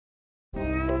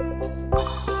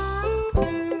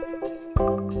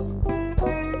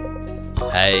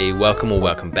Hey,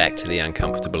 welcome back to the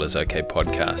Uncomfortable is Okay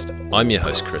podcast. I'm your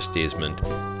host, Chris Desmond.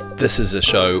 This is a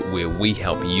show where we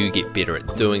help you get better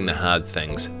at doing the hard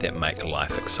things that make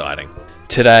life exciting.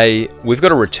 Today, we've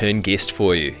got a return guest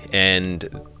for you, and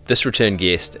this return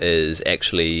guest is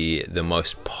actually the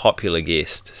most popular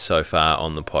guest so far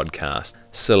on the podcast.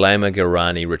 Sulaima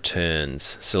Gourani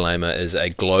returns. Sulaima is a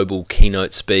global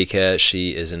keynote speaker.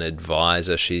 She is an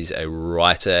advisor. She's a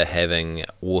writer, having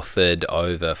authored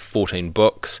over 14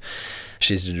 books.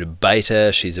 She's a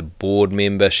debater. She's a board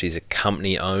member. She's a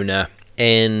company owner.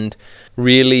 And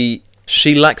really,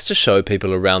 she likes to show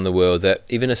people around the world that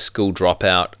even a school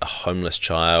dropout, a homeless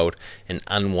child, an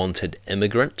unwanted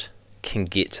immigrant can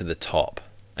get to the top.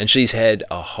 And she's had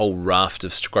a whole raft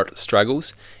of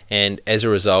struggles, and as a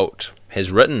result has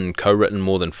co-written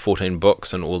more than 14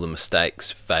 books on all the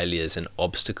mistakes, failures and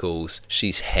obstacles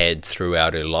she's had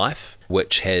throughout her life,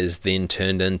 which has then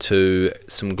turned into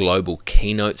some global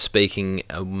keynote speaking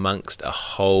amongst a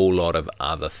whole lot of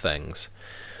other things.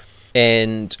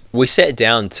 And we sat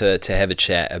down to have a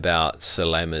chat about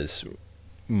Sulaima's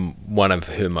one of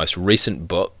her most recent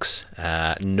books,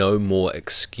 No More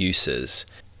Excuses.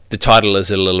 The title is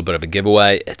a little bit of a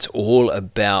giveaway. It's all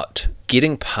about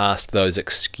getting past those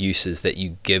excuses that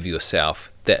you give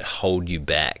yourself that hold you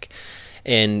back.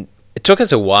 And it took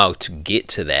us a while to get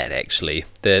to that, actually.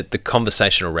 The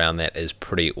conversation around that is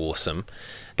pretty awesome.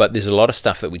 But there's a lot of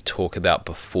stuff that we talk about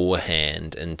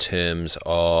beforehand in terms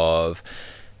of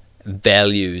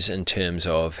values, in terms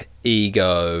of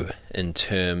ego, in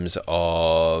terms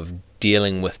of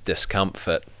dealing with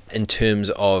discomfort, in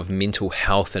terms of mental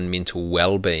health and mental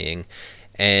well-being,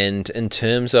 and in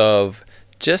terms of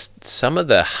just some of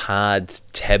the hard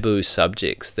taboo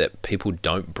subjects that people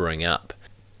don't bring up.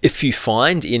 If you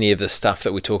find any of the stuff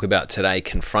that we talk about today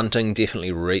confronting,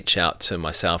 definitely reach out to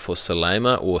myself or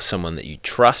Sulaima or someone that you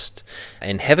trust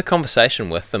and have a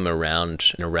conversation with them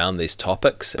around these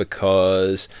topics,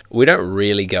 because we don't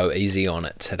really go easy on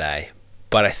it today.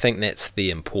 But I think that's the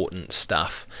important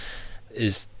stuff,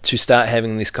 is to start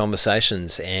having these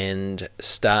conversations and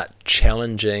start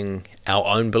challenging our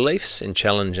own beliefs and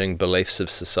challenging beliefs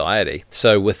of society.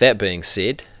 So with that being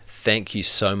said, thank you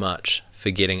so much for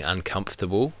getting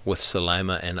uncomfortable with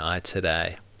Sulaima and I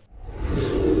today.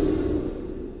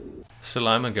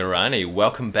 Sulaima Gourani,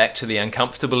 welcome back to the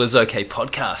Uncomfortable is Okay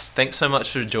podcast. Thanks so much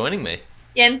for joining me.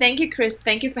 Yeah, and thank you, Chris.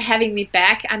 Thank you for having me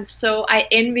back. I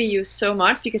envy you so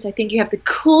much, because I think you have the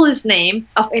coolest name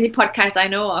of any podcast I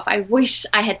know of. I wish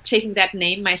I had taken that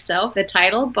name myself, the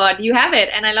title, but you have it,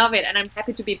 and I love it, and I'm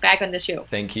happy to be back on the show.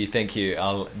 Thank you.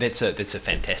 That's a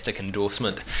fantastic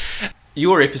endorsement.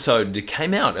 Your episode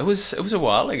came out. It was a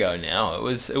while ago now.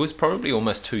 It was probably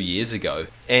almost 2 years ago,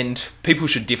 and people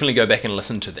should definitely go back and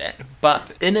listen to that. But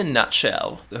in a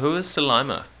nutshell, who is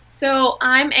Sulaima? So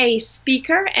I'm a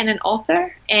speaker and an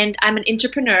author, and I'm an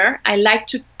entrepreneur. I like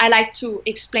to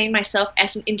explain myself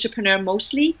as an entrepreneur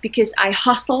mostly, because I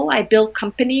hustle, I build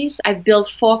companies. I've built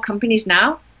 4 companies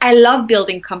now. I love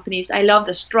building companies. I love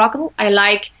the struggle. I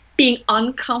like being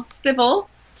uncomfortable,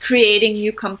 creating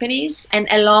new companies. And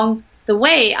along the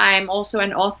way, I'm also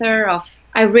an author of,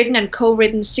 I've written and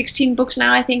co-written 16 books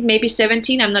now, I think, maybe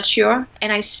 17, I'm not sure.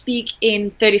 And I speak in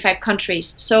 35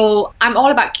 countries. So I'm all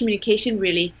about communication,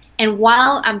 really. And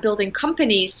while I'm building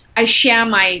companies, I share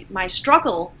my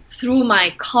struggle through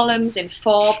my columns in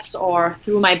Forbes, or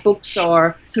through my books,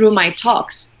 or through my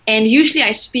talks. And usually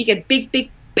I speak at big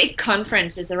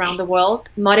conferences around the world,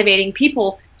 motivating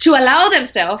people to allow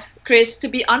themselves, Chris, to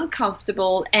be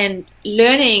uncomfortable, and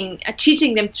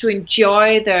teaching them to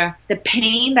enjoy the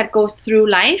pain that goes through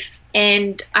life.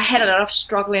 And I had a lot of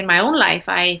struggle in my own life.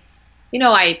 I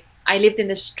lived in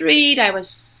the street. I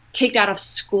was kicked out of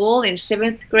school in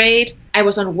 7th grade. I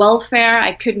was on welfare.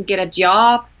 I couldn't get a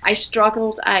job. I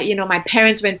struggled. My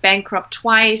parents went bankrupt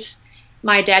twice.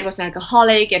 My dad was an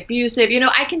alcoholic, abusive.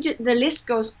 The list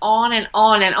goes on and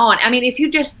on and on. I mean, if you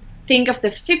just think of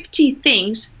the 50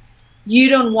 things you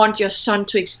don't want your son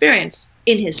to experience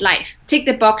in his life, tick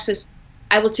the boxes.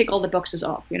 I will tick all the boxes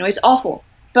off. It's awful.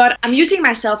 But I'm using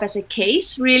myself as a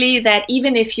case, really, that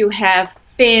even if you have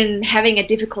been having a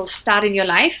difficult start in your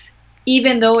life,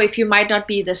 even though if you might not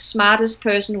be the smartest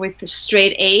person with the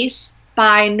straight A's,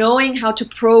 by knowing how to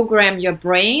program your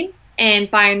brain, and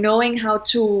by knowing how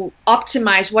to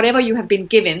optimize whatever you have been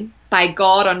given by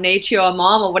God or nature or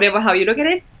mom or whatever, how you look at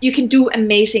it, you can do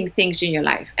amazing things in your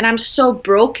life. And I'm so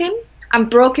broken. I'm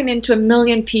broken into a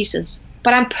million pieces,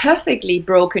 but I'm perfectly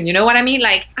broken. You know what I mean?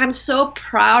 Like, I'm so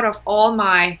proud of all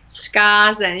my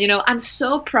scars, and, I'm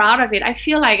so proud of it. I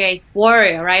feel like a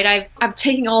warrior, right? I'm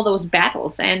taking all those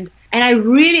battles, and I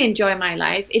really enjoy my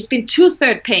life. It's been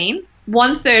 2/3 pain,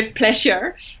 1/3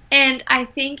 pleasure. And I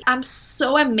think I'm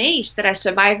so amazed that I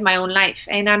survived my own life.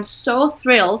 And I'm so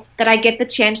thrilled that I get the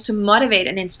chance to motivate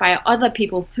and inspire other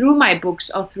people through my books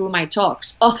or through my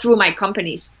talks or through my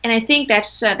companies. And I think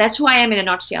that's who I am in a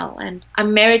nutshell. And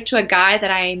I'm married to a guy that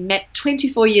I met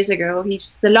 24 years ago.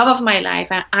 He's the love of my life.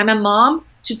 I'm a mom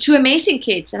to 2 amazing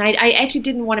kids. And I actually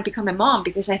didn't want to become a mom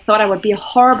because I thought I would be a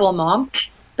horrible mom.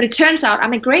 But it turns out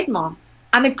I'm a great mom.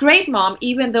 I'm a great mom,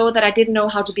 even though that I didn't know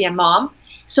how to be a mom.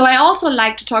 So I also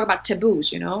like to talk about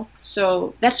taboos,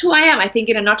 So that's who I am, I think,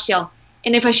 in a nutshell.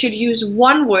 And if I should use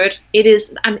one word, it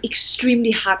is I'm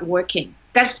extremely hardworking.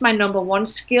 That's my number one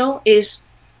skill. Is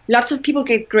lots of people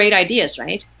get great ideas,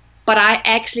 right? But I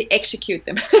actually execute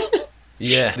them.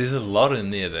 Yeah, there's a lot in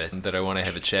there that I want to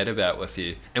have a chat about with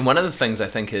you. And one of the things I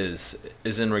think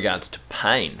is in regards to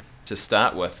pain to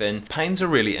start with. And pain's a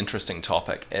really interesting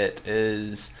topic.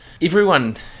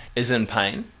 Everyone is in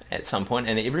pain at some point,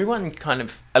 and everyone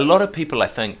a lot of people I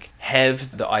think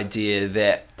have the idea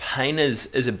that pain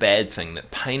is a bad thing, that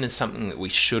pain is something that we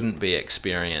shouldn't be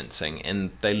experiencing,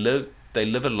 and they live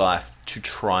a life to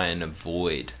try and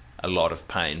avoid a lot of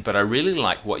pain. But I really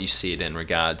like what you said in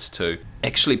regards to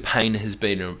actually pain has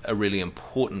been a really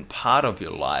important part of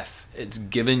your life. It's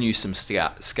given you some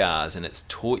scars, and it's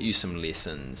taught you some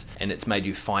lessons, and it's made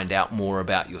you find out more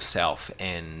about yourself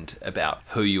and about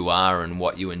who you are and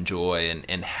what you enjoy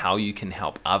and how you can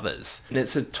help others. And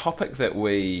it's a topic that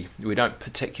we don't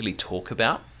particularly talk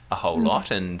about a whole lot,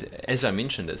 and as I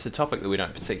mentioned, it's a topic that we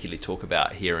don't particularly talk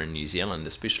about here in New Zealand,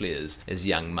 especially as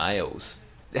young males.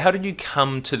 How did you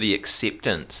come to the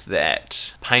acceptance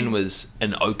that pain was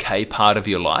an okay part of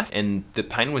your life and that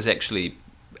pain was actually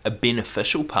a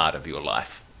beneficial part of your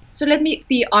life? So let me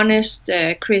be honest,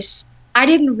 Chris. I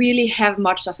didn't really have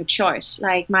much of a choice.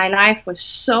 Like, my life was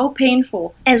so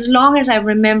painful. As long as I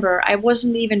remember, I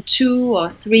wasn't even 2 or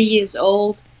 3 years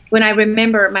old. When I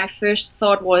remember, my first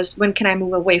thought was, when can I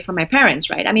move away from my parents,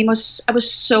 right? I mean, I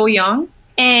was so young.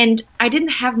 And I didn't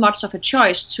have much of a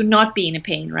choice to not be in a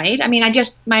pain, right? I mean,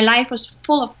 my life was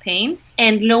full of pain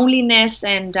and loneliness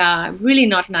and really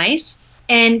not nice.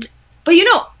 But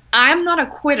I'm not a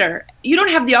quitter. You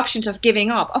don't have the options of giving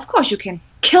up. Of course, you can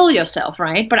kill yourself,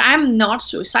 right? But I'm not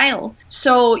suicidal.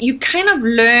 So you kind of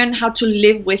learn how to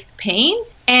live with pain.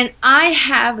 And I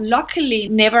have luckily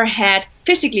never had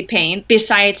physically pain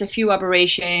besides a few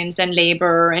operations and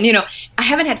labor. And, I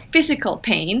haven't had physical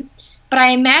pain. But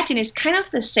I imagine it's kind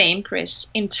of the same, Chris,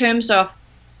 in terms of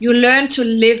you learn to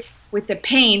live with the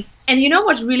pain. And you know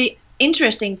what's really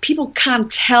interesting? People can't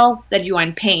tell that you are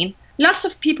in pain. Lots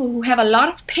of people who have a lot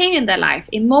of pain in their life,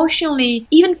 emotionally,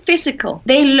 even physical,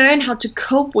 they learn how to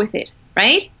cope with it,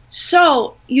 right?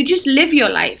 So you just live your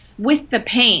life with the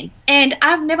pain. And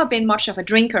I've never been much of a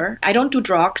drinker. I don't do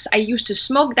drugs. I used to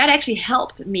smoke. That actually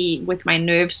helped me with my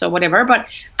nerves or whatever. But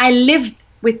I lived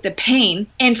with the pain.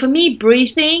 And for me,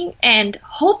 breathing and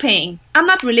hoping, I'm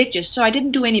not religious, so I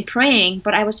didn't do any praying,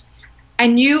 but I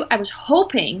knew I was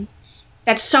hoping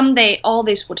that someday all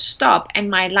this would stop and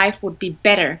my life would be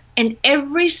better. And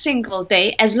every single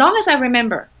day, as long as I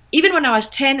remember, even when I was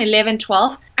 10, 11,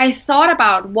 12, I thought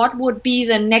about what would be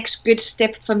the next good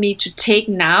step for me to take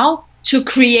now to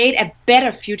create a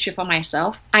better future for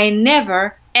myself. I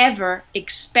never, ever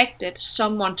expected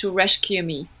someone to rescue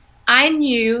me. I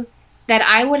knew that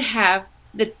I would have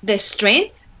the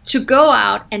strength to go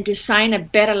out and design a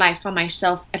better life for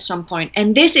myself at some point.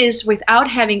 And this is without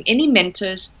having any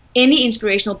mentors, any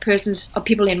inspirational persons or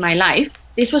people in my life.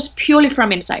 This was purely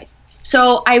from inside.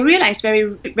 So I realized very,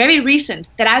 very recent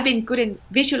that I've been good in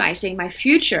visualizing my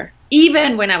future,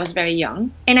 even when I was very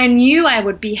young. And I knew I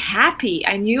would be happy.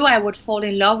 I knew I would fall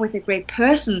in love with a great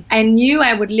person. I knew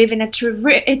I would live in a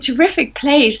terrific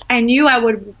place. I knew I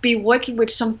would be working with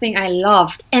something I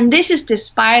loved. And this is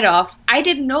despite of, I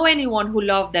didn't know anyone who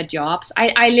loved their jobs.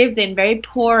 I lived in very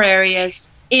poor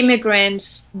areas,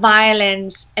 immigrants,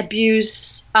 violence,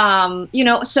 abuse,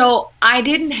 so I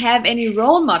didn't have any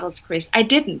role models, Chris. I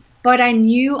didn't. But I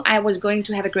knew I was going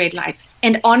to have a great life.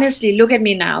 And honestly, look at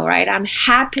me now, right? I'm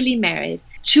happily married,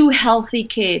 2 healthy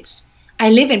kids.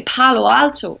 I live in Palo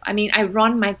Alto. I mean, I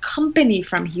run my company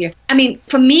from here. I mean,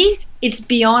 for me, it's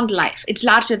beyond life. It's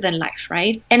larger than life,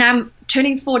 right? And I'm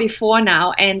turning 44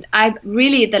 now. And I've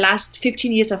really, the last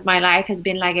 15 years of my life has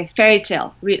been like a fairy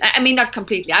tale. I mean, not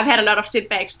completely. I've had a lot of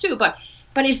setbacks too, but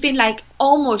it's been like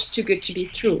almost too good to be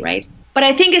true, right? But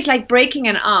I think it's like breaking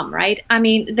an arm, right? I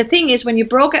mean, the thing is, when you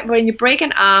break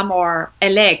an arm or a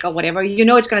leg or whatever,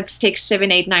 it's going to take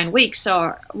 7, 8, 9 weeks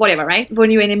or whatever, right?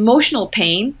 When you're in emotional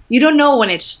pain, you don't know when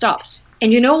it stops.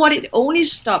 And you know what? It only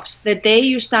stops the day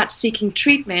you start seeking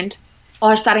treatment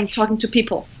or starting talking to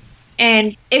people.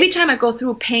 And every time I go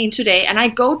through pain today, and I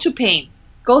go through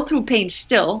pain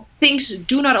still, things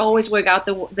do not always work out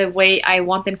the way I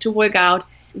want them to work out.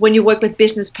 When you work with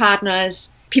business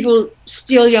partners, people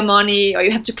steal your money, or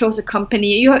you have to close a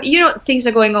company. You know, things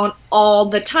are going on all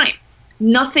the time.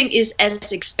 Nothing is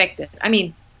as expected. I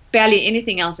mean, barely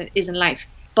anything else is in life.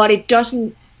 But it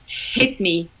doesn't hit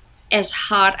me as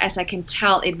hard as I can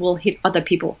tell it will hit other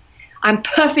people. I'm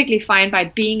perfectly fine by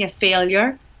being a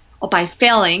failure or by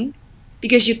failing,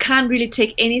 because you can't really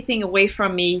take anything away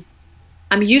from me.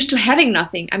 I'm used to having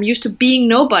nothing. I'm used to being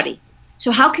nobody.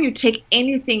 So how can you take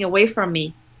anything away from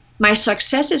me? My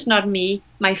success is not me.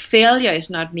 My failure is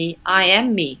not me. I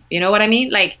am me. You know what I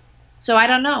mean? Like, so I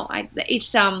don't know.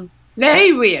 It's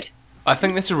very weird. I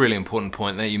think that's a really important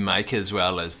point that you make as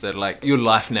well, is that like your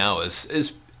life now is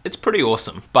it's pretty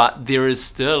awesome, but there is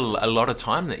still a lot of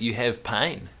time that you have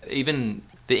pain. Even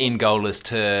the end goal is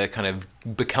to kind of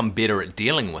become better at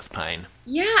dealing with pain.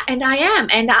 Yeah, and I am.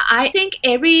 And I think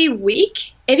every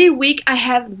week I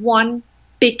have one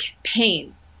big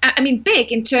pain. I mean,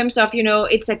 big in terms of, you know,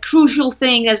 it's a crucial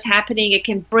thing that's happening. It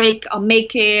can break or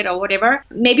make it or whatever.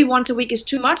 Maybe once a week is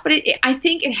too much, but I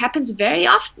think it happens very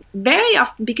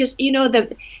often because, you know,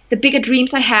 the bigger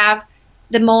dreams I have,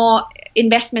 the more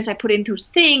investments I put into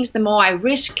things, the more I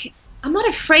risk. I'm not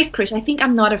afraid, Chris. I think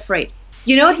I'm not afraid.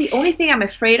 You know, the only thing I'm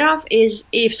afraid of is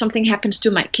if something happens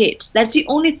to my kids. That's the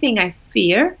only thing I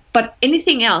fear. But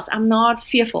anything else, I'm not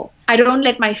fearful. I don't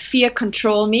let my fear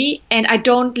control me, and I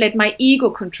don't let my ego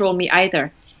control me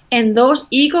either. And those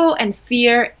ego and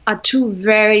fear are two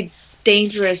very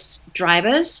dangerous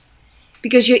drivers,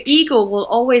 because your ego will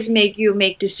always make you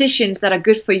make decisions that are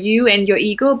good for you and your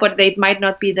ego, but they might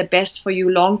not be the best for you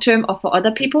long term or for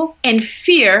other people. And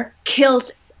fear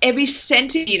kills every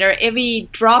centimeter, every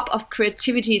drop of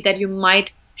creativity that you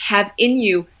might have in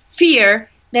you. Fear,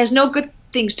 there's no good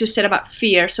things to say about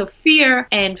fear. So fear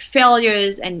and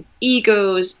failures and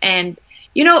egos, and,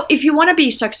 you know, if you want to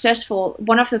be successful,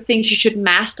 one of the things you should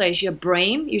master is your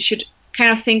brain. You should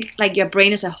kind of think like your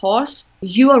brain is a horse.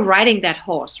 You are riding that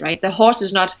horse, right? The horse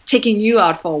is not taking you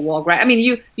out for a walk, right? I mean,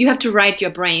 you have to ride your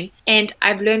brain. And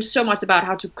I've learned so much about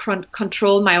how to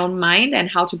control my own mind and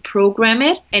how to program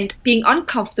it. And being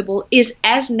uncomfortable is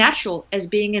as natural as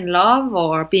being in love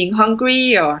or being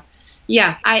hungry or,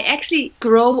 yeah, I actually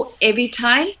grow every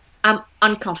time I'm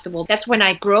uncomfortable. That's when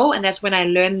I grow, and that's when I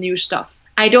learn new stuff.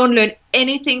 I don't learn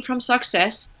anything from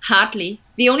success, hardly.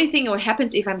 The only thing that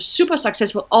happens if I'm super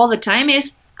successful all the time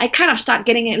is I kind of start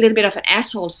getting a little bit of an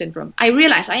asshole syndrome. I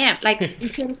realize I am, like, in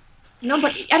terms, no,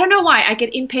 but I don't know why. I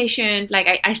get impatient,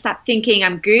 like I start thinking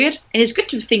I'm good, and it's good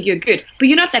to think you're good, but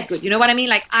you're not that good. You know what I mean?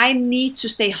 Like, I need to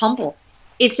stay humble.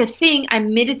 It's a thing I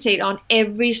meditate on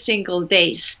every single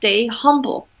day. Stay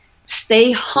humble.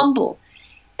 Stay humble.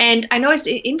 And I know it's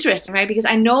interesting, right? Because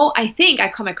I think I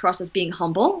come across as being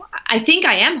humble. I think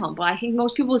I am humble. I think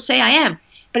most people would say I am.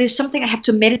 But it's something I have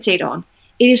to meditate on.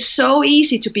 It is so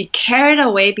easy to be carried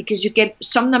away because you get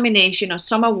some nomination or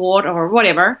some award or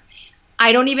whatever.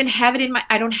 I don't even have it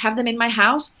I don't have them in my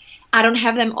house. I don't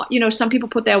have them, you know, some people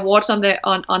put their awards on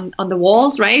the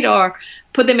walls, right? Or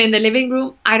put them in the living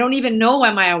room. I don't even know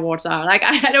where my awards are. Like,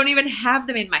 I don't even have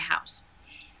them in my house.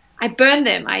 I burn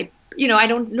them. I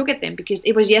don't look at them because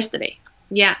it was yesterday.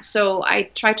 Yeah, so I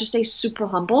try to stay super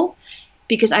humble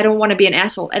because I don't want to be an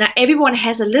asshole. And everyone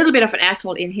has a little bit of an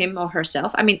asshole in him or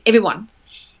herself. I mean, everyone.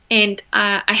 And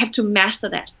I have to master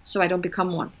that so I don't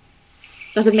become one.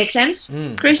 Does it make sense,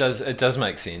 Chris? It does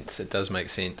make sense. It does make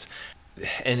sense.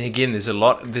 And again, there's a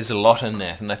lot in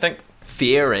that. And I think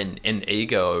fear and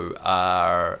ego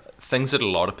are things that a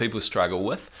lot of people struggle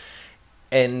with.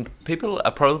 And people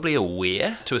are probably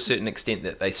aware to a certain extent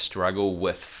that they struggle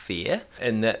with fear,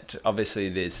 and that obviously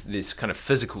there's kind of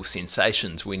physical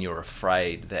sensations when you're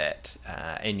afraid that,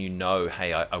 and you know,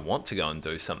 hey, I want to go and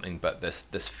do something, but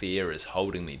this fear is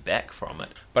holding me back from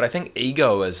it. But I think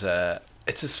ego is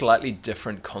it's a slightly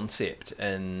different concept,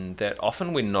 in that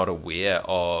often we're not aware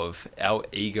of our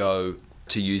ego.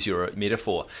 To use your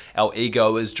metaphor, our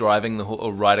ego is riding the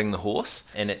horse,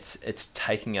 and it's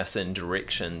taking us in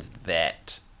directions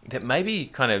that maybe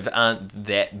kind of aren't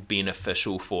that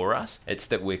beneficial for us. It's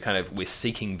that we're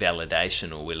seeking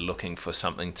validation, or we're looking for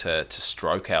something to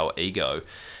stroke our ego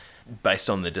based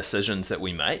on the decisions that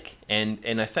we make. And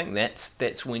I think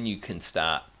that's when you can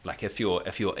start, like, if your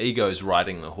ego's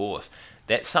riding the horse,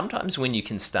 that's sometimes when you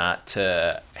can start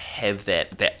to have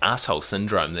that asshole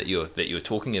syndrome that you're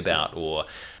talking about. Or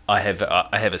I have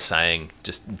a saying,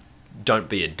 just don't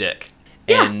be a dick.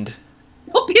 Yeah. And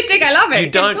don't be a dick. I love it. You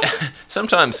don't.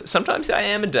 Sometimes I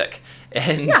am a dick,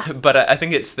 And Yeah. but I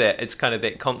think it's kind of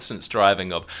that constant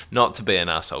striving of not to be an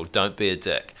asshole, don't be a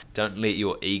dick, don't let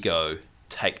your ego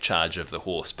take charge of the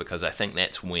horse, because I think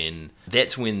that's when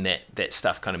that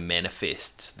stuff kind of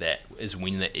manifests. That is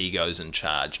when the ego's in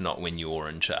charge, not when you're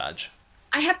in charge.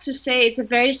 I have to say it's a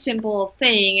very simple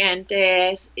thing, and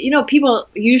people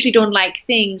usually don't like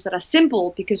things that are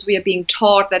simple because we are being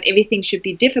taught that everything should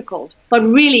be difficult. But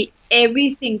really,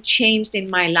 everything changed in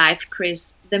my life,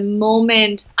 Chris, the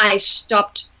moment I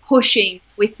stopped pushing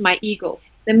with my ego.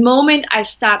 The moment I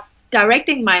stopped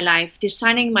directing my life,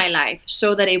 designing my life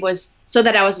so that I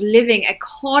was living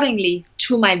accordingly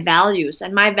to my values.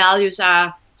 And my values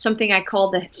are something I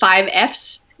call the 5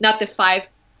 Fs, not the 5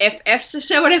 FFs.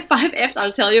 So what are 5 Fs?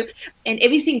 I'll tell you. And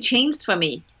everything changed for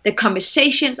me. The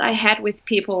conversations I had with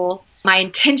people, my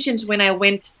intentions when I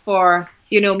went for,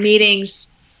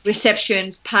 meetings,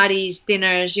 receptions, parties,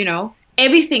 dinners,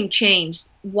 everything changed.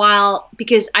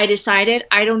 Because I decided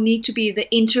I don't need to be the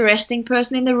interesting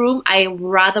person in the room. I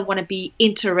rather want to be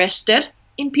interested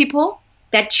in people.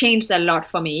 That changed a lot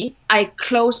for me. I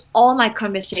closed all my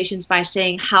conversations by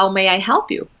saying, how may I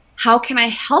help you? How can I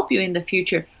help you in the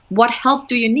future? What help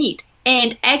do you need?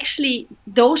 And actually,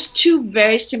 those two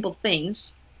very simple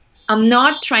things, I'm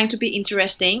not trying to be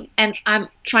interesting and I'm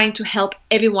trying to help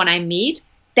everyone I meet.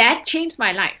 That changed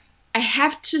my life. I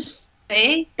have to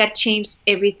say that changed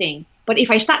everything. But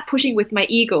if I start pushing with my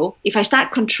ego, if I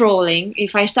start controlling,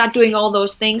 if I start doing all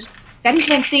those things, that is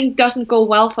when things doesn't go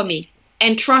well for me.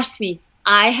 And trust me,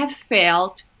 I have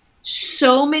failed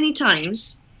so many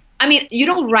times. I mean, you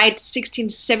don't write 16,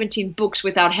 17 books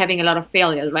without having a lot of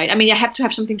failures, right? I mean, you have to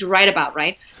have something to write about,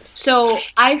 right? So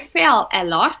I fail a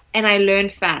lot and I learn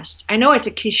fast. I know it's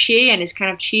a cliche and it's kind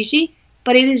of cheesy,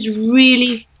 but it is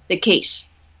really the case.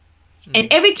 And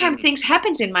every time things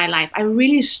happens in my life, I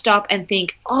really stop and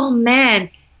think, oh man,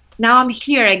 now I'm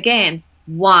here again.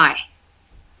 Why?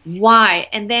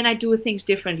 And then I do things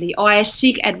differently, or I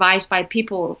seek advice by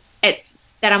people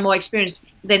that are more experienced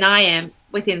than I am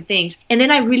within things. And then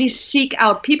I really seek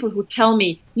out people who tell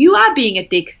me, you are being a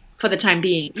dick for the time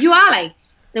being. You are, like,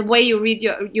 the way you write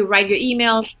your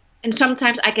emails. And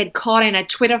sometimes I get caught in a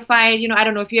Twitter fight. I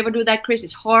don't know if you ever do that, Chris.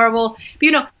 It's horrible.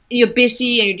 But you're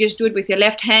busy and you just do it with your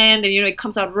left hand and it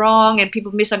comes out wrong and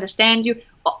people misunderstand you.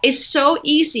 It's so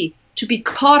easy to be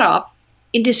caught up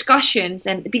in discussions,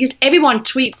 and because everyone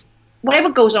tweets whatever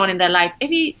goes on in their life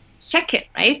every second,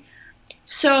 right?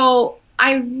 So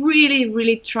I really,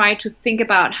 really try to think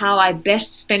about how I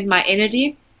best spend my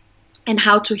energy and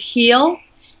how to heal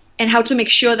and how to make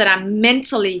sure that I'm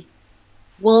mentally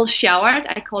well showered.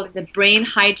 I call it the brain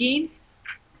hygiene.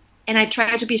 And I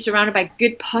try to be surrounded by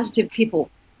good, positive people.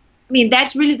 I mean,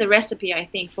 that's really the recipe, I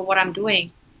think, for what I'm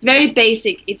doing. It's very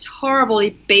basic. It's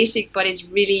horribly basic, but it's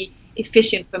really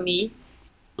efficient for me.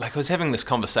 Like, I was having this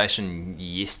conversation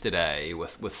yesterday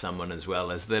with someone as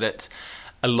well, is that it's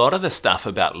a lot of the stuff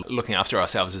about looking after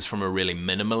ourselves is from a really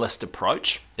minimalist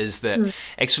approach, is that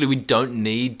actually we don't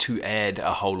need to add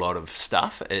a whole lot of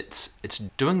stuff. It's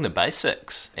doing the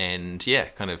basics and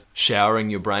kind of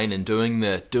showering your brain and doing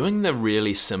the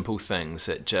really simple things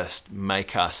that just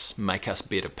make us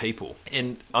better people.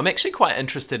 And I'm actually quite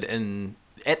interested in,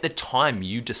 at the time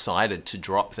you decided to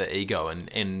drop the ego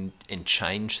and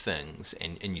change things,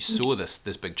 and you saw this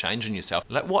big change in yourself,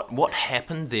 like what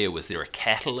happened there? Was there a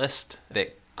catalyst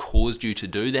that caused you to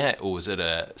do that, or was it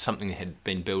something that had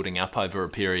been building up over a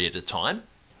period of time?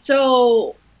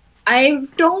 So I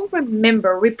don't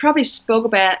remember. We probably spoke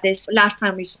about this last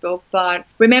time we spoke, but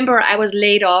remember I was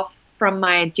laid off from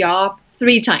my job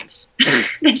 3 times.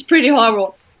 That's pretty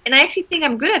horrible. And I actually think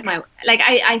I'm good at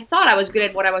I thought I was good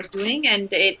at what I was doing, and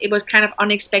it was kind of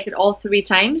unexpected all 3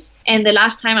 times. And the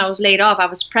last time I was laid off, I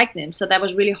was pregnant. So that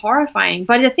was really horrifying.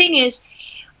 But the thing is,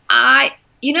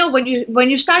 when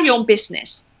you start your own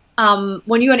business,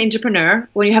 when you're an entrepreneur,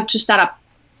 when you have to start up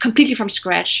completely from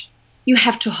scratch, you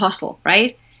have to hustle,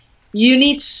 right? You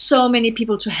need so many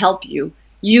people to help you.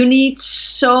 You need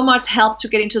so much help to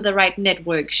get into the right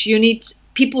networks. You need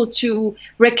people to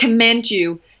recommend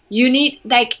you. You need,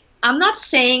 I'm not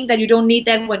saying that you don't need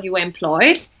that when you are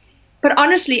employed, but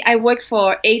honestly, I worked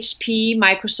for HP,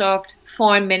 Microsoft,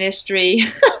 Foreign Ministry.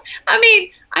 I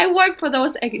mean, I work for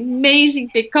those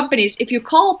amazing big companies. If you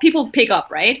call, people pick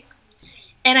up, right?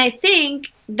 And I think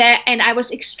that, and I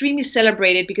was extremely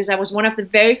celebrated because I was one of the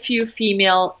very few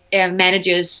female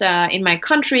managers in my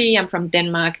country. I'm from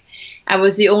Denmark. I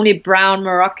was the only brown,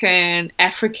 Moroccan,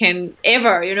 African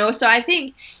ever, So I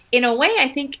think, in a way, I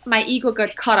think my ego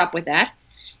got caught up with that.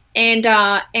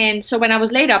 And so when I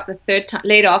was laid off the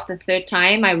third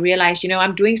time, I realized,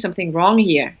 I'm doing something wrong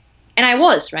here. And I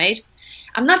was, right?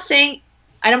 I'm not saying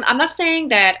I'm not saying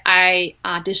that I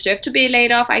deserve to be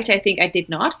laid off. Actually, I think I did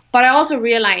not. But I also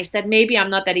realized that maybe I'm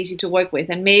not that easy to work with,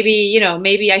 and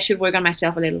maybe I should work on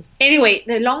myself a little. Anyway,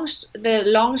 the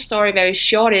long story very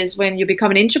short is when you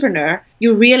become an entrepreneur,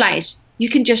 you realize you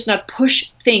can just not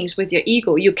push things with your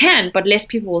ego. You can, but less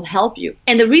people will help you.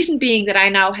 And the reason being that I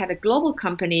now have a global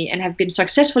company and have been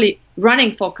successfully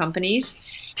running 4 companies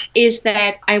is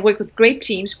that I work with great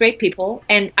teams, great people,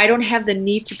 and I don't have the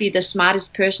need to be the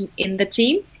smartest person in the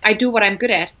team. I do what I'm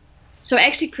good at. So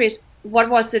actually, Chris, what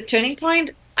was the turning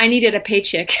point? I needed a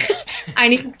paycheck.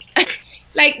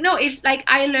 It's like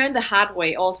I learned the hard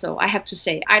way also, I have to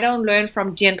say. I don't learn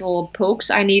from gentle pokes.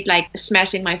 I need like a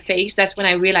smash in my face. That's when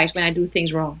I realize when I do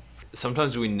things wrong.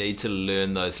 Sometimes we need to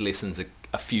learn those lessons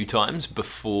a few times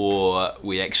before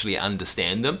we actually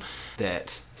understand them,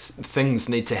 that things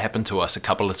need to happen to us a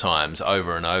couple of times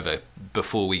over and over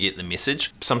before we get the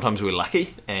message. Sometimes we're lucky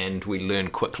and we learn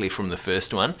quickly from the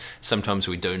first one. Sometimes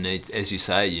we do need, as you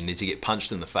say, you need to get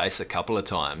punched in the face a couple of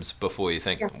times before you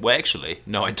think, well, actually,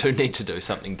 no, I do need to do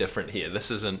something different here.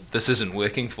 This isn't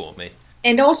working for me.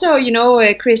 And also,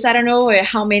 Chris, I don't know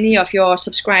how many of your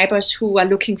subscribers who are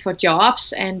looking for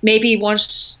jobs and maybe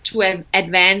wants to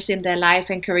advance in their life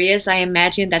and careers. I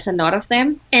imagine that's a lot of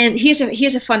them. And here's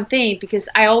a fun thing, because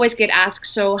I always get asked,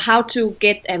 so how to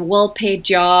get a well-paid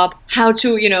job, how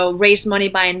to, raise money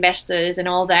by investors and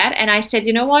all that. And I said,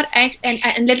 you know what? And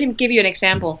let me give you an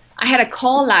example. I had a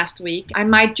call last week. I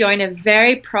might join a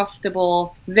very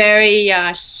profitable, very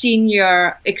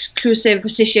senior, exclusive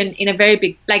position in a very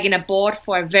big, like in a board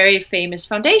for a very famous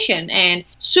foundation, and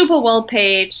super well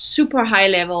paid, super high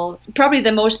level, probably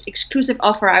the most exclusive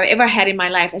offer I've ever had in my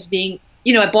life as being,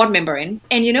 a board member in.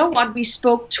 And you know what? We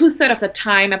spoke 2/3 of the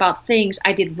time about things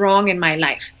I did wrong in my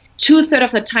life. 2/3 of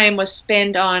the time was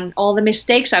spent on all the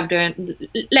mistakes I've done,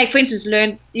 like for instance,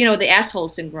 learned, the asshole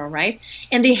syndrome, right?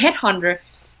 And the headhunter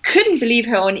couldn't believe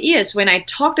her own ears when I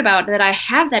talked about that I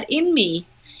have that in me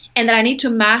and that I need to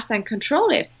master and control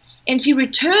it. And she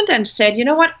returned and said, you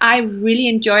know what, I really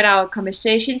enjoyed our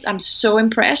conversations. I'm so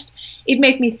impressed. It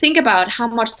made me think about how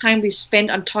much time we spent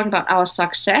on talking about our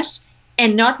success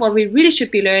and not what we really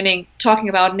should be talking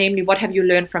about, namely, what have you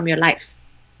learned from your life?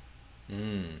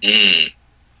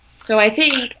 So I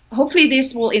think hopefully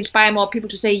this will inspire more people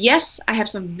to say, yes, I have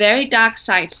some very dark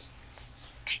sides.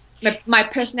 My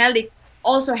personality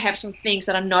also have some things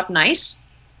that are not nice,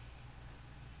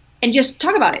 and just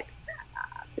talk about it.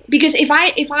 Because if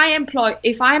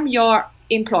I'm your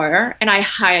employer and I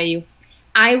hire you,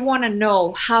 I want to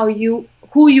know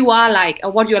who you are like,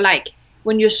 or what you're like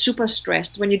when you're super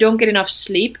stressed, when you don't get enough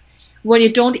sleep, when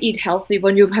you don't eat healthy,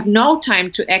 when you have no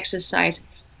time to exercise,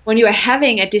 when you are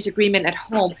having a disagreement at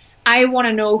home. I want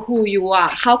to know who you are.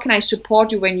 How can I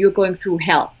support you when you're going through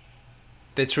hell?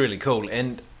 That's really cool.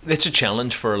 And that's a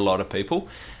challenge for a lot of people.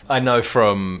 I know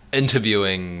from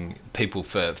interviewing people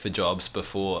for jobs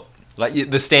before, like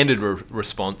the standard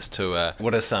response to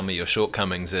what are some of your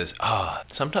shortcomings is,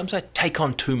 sometimes I take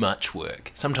on too much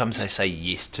work. Sometimes I say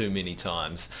yes too many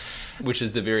times, which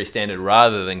is the very standard,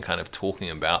 rather than kind of talking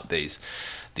about these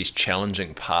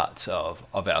challenging parts of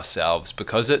ourselves,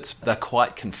 because they're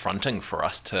quite confronting for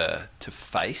us to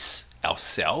face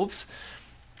ourselves,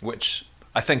 which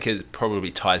I think it probably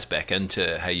ties back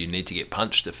into how you need to get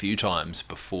punched a few times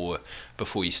before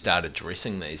you start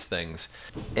addressing these things.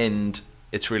 And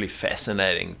it's really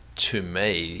fascinating to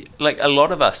me. Like, a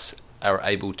lot of us are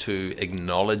able to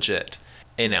acknowledge it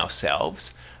in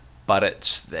ourselves, but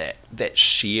it's that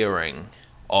sharing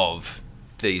of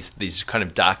these kind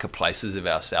of darker places of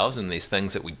ourselves and these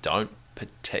things that we don't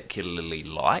particularly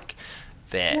like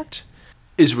that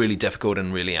is really difficult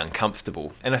and really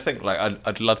uncomfortable. And I think, like,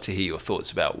 I'd love to hear your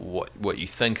thoughts about what you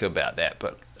think about that.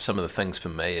 But some of the things for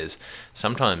me is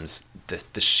sometimes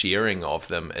the sharing of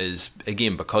them is,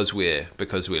 again, because we're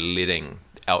letting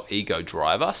our ego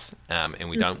drive us, and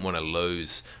we don't want to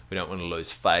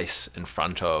lose face in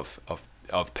front of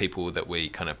people that we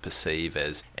kind of perceive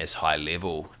as high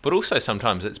level. But also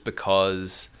sometimes it's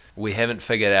because we haven't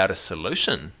figured out a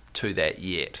solution to that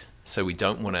yet. So we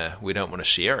don't want to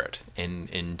share it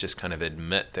and just kind of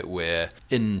admit that we're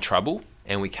in trouble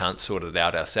and we can't sort it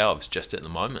out ourselves just at the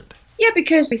moment. Yeah,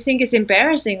 because we think it's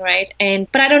embarrassing, right?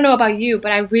 But I don't know about you,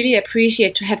 but I really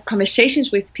appreciate to have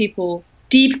conversations with people,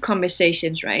 deep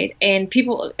conversations, right? And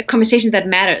conversations that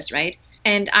matters, right?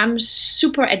 And I'm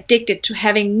super addicted to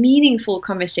having meaningful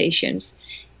conversations.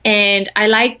 And I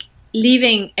like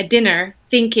leaving a dinner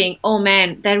thinking, oh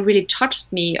man, that really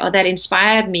touched me, or that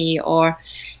inspired me. Or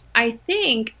I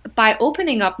think by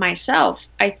opening up myself,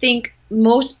 I think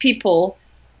most people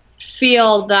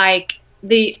feel like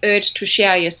the urge to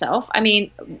share yourself. I mean,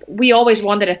 we always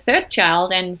wanted a third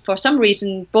child, and for some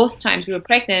reason, both times we were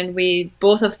pregnant,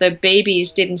 both of the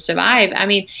babies didn't survive. I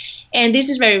mean, and this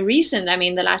is very recent. I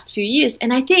mean, the last few years.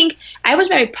 And I think I was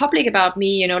very public about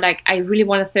me, you know, like I really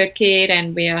want a third kid,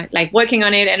 and we are like working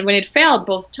on it. And when it failed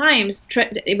both times,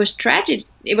 it was tragic.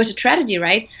 It was a tragedy,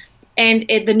 right? And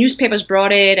the newspapers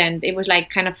brought it, and it was like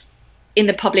kind of in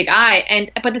the public eye.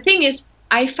 But the thing is,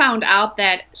 I found out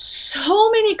that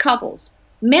so many couples,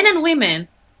 men and women,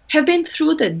 have been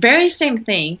through the very same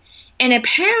thing. And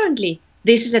apparently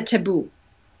this is a taboo.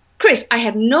 Chris, I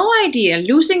had no idea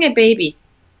losing a baby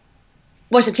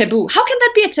was a taboo. How can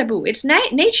that be a taboo? It's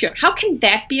nature. How can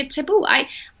that be a taboo?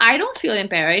 I don't feel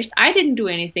embarrassed. I didn't do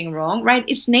anything wrong, right?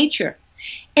 It's nature.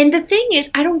 And the thing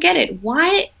is, I don't get it.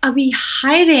 Why are we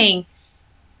hiding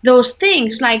those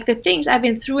things, like the things I've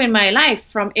been through in my life,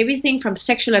 from everything from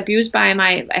sexual abuse by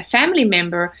a family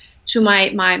member to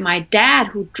my dad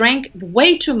who drank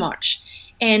way too much,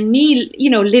 and me,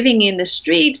 you know, living in the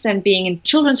streets and being in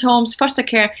children's homes, foster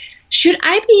care. Should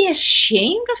I be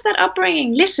ashamed of that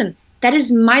upbringing? Listen, that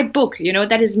is my book, you know,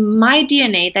 that is my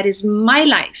DNA, that is my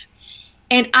life.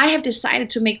 And I have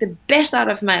decided to make the best out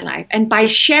of my life. And by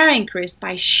sharing, Chris,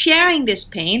 by sharing this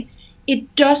pain,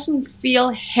 it doesn't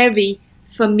feel heavy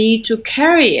for me to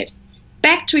carry it.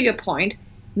 Back to your point,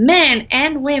 men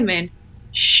and women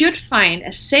should find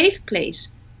a safe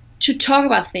place to talk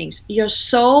about things. Your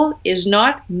soul is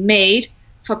not made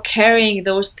for carrying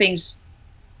those things,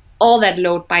 all that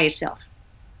load by itself.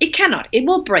 It cannot. It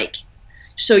will break.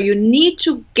 So you need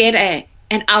to get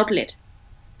an outlet.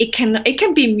 It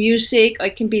can be music, or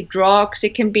it can be drugs,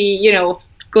 it can be, you know,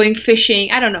 going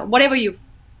fishing, I don't know, whatever you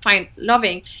find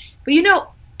loving. But you know,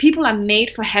 people are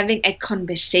made for having a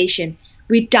conversation.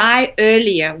 We die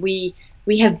earlier. We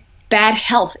have bad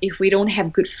health if we don't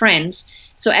have good friends.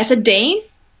 So as a Dane,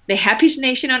 the happiest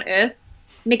nation on earth,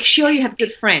 make sure you have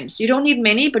good friends. You don't need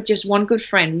many, but just one good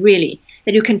friend, really,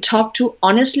 that you can talk to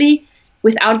honestly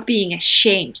without being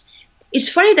ashamed. It's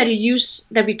funny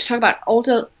that we talk about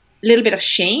also a little bit of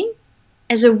shame.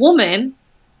 As a woman,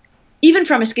 even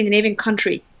from a Scandinavian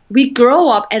country, we grow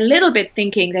up a little bit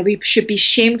thinking that we should be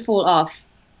shameful of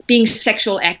being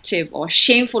sexual active, or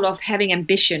shameful of having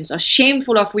ambitions, or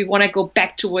shameful of we want to go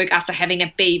back to work after having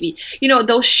a baby. You know,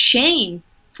 those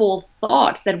shameful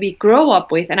thoughts that we grow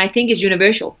up with, and I think is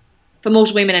universal for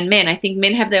most women and men. I think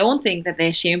men have their own thing that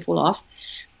they're shameful of.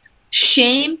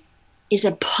 Shame is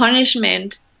a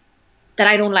punishment that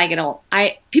I don't like at all.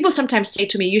 People sometimes say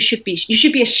to me, you should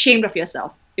be ashamed of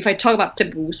yourself if I talk about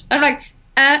taboos. I'm like,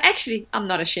 actually, I'm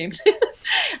not ashamed.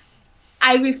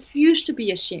 I refuse to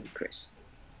be ashamed, Chris.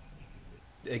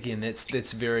 Again,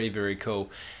 that's very, very cool.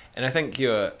 And I think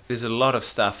there's a lot of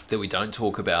stuff that we don't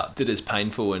talk about that is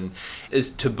painful and is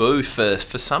taboo for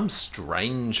some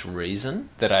strange reason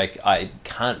that I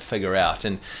can't figure out.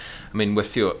 And I mean,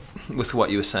 with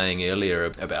what you were saying earlier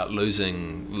about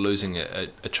losing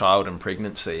a child in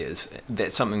pregnancy,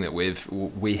 that's something that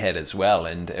we had as well,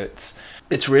 and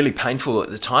it's really painful at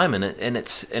the time, and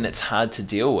it's hard to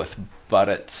deal with, but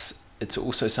it's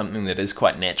also something that is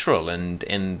quite natural, and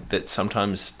that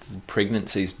sometimes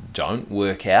pregnancies don't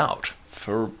work out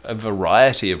for a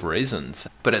variety of reasons.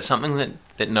 But it's something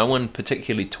that no one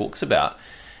particularly talks about.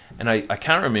 And I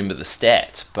can't remember the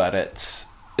stats, but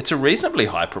it's a reasonably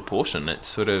high proportion. It's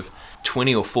sort of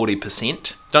 20 or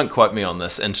 40%. Don't quote me on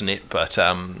this, internet, but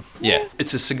yeah,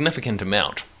 it's a significant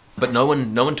amount. But no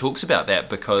one talks about that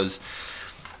because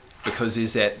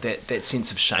there's that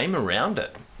sense of shame around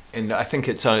it. And I think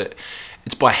it's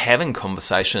by having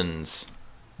conversations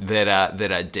that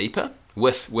are deeper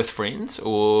with friends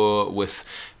or with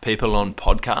people on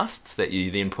podcasts that you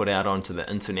then put out onto the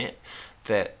internet,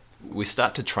 that we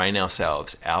start to train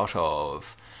ourselves out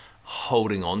of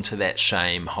holding on to that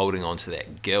shame, holding on to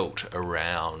that guilt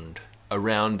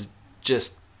around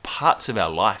just parts of our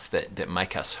life that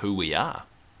make us who we are.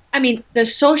 I mean, the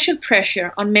social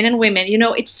pressure on men and women, you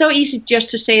know, it's so easy just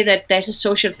to say that there's a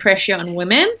social pressure on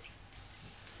women.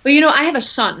 But, you know, I have a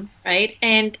son, right?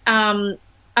 And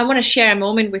I want to share a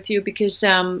moment with you because,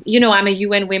 you know, I'm a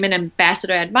UN Women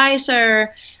Ambassador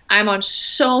Advisor. I'm on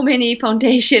so many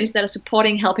foundations that are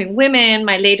supporting helping women.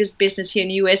 My latest business here in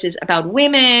the US is about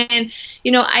women.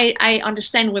 You know, I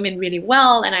understand women really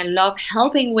well, and I love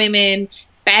helping women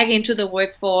back into the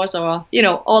workforce, or, you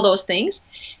know, all those things.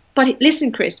 But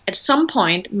listen, Chris, at some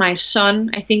point, my son,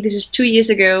 I think this is 2 years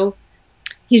ago,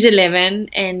 he's 11,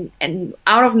 and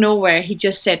out of nowhere, he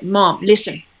just said, Mom,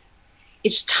 listen,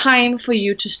 it's time for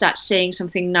you to start saying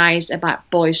something nice about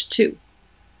boys too.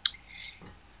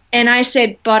 And I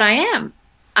said, but I am.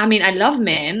 I mean, I love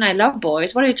men, I love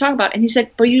boys. What are you talking about? And he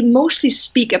said, but you mostly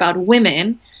speak about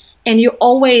women, and you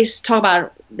always talk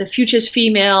about the future's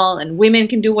female and women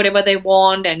can do whatever they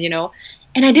want, and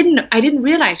and I didn't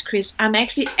realize, Chris, I'm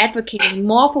actually advocating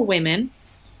more for women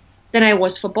than I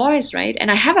was for boys, right?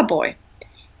 And I have a boy.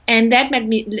 And that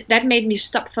made me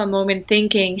stop for a moment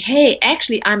thinking, hey,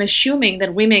 actually I'm assuming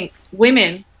that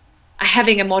women are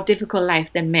having a more difficult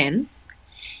life than men.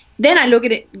 Then I look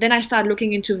at it, then I start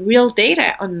looking into real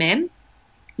data on men.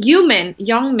 You men,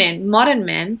 young men, modern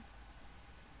men,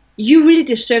 you really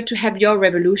deserve to have your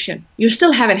revolution. You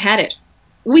still haven't had it.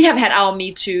 We have had our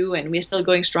Me Too, and we're still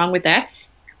going strong with that.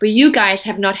 But you guys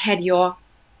have not had your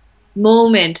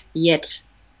moment yet.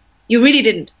 You really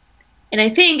didn't. And I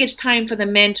think it's time for the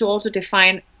men to also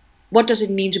define what does it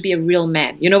mean to be a real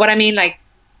man. You know what I mean? Like,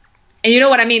 and you know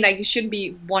what I mean? Like, you shouldn't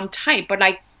be one type, but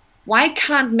like, why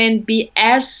can't men be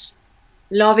as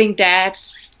loving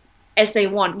dads as they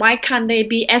want? Why can't they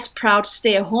be as proud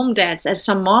stay-at-home dads as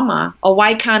some mama? Or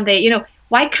why can't they,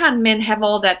 why can't men have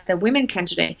all that the women can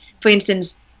today? For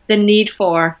instance, the need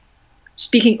for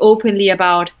speaking openly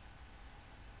about,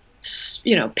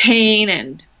 pain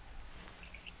and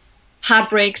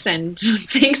heartbreaks and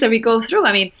things that we go through.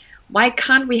 I mean, why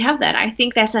can't we have that? I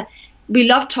think we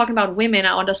love talking about women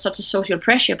are under such a social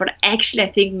pressure, but actually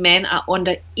I think men are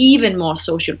under even more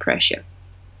social pressure.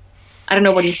 I don't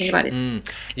know, what do you think about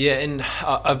it? Yeah, and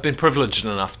I've been privileged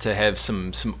enough to have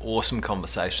some awesome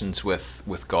conversations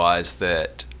with guys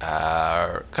that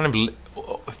are kind of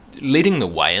leading the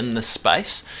way in this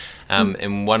space.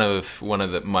 And one of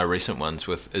my recent ones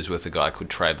is with a guy called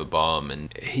Trevor Boehm,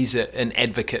 and he's an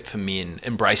advocate for men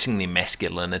embracing their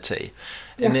masculinity.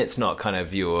 And that's not kind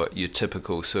of your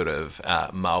typical sort of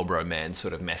Marlboro man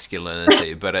sort of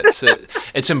masculinity, but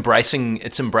it's embracing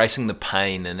the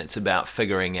pain, and it's about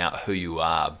figuring out who you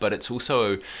are. But it's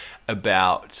also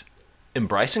about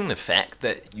embracing the fact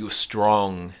that you're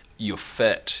strong, you're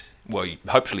fit. Well,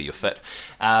 hopefully you're fit,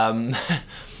 and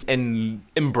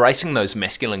embracing those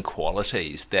masculine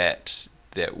qualities that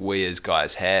we as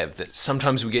guys have, that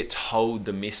sometimes we get told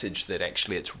the message that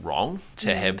actually it's wrong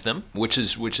to have them, which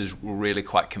is really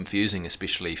quite confusing,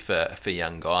 especially for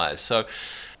young guys. So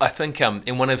I think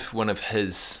and one of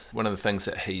the things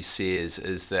that he says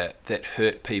is that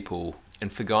hurt people,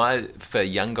 and for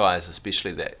young guys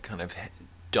especially, that kind of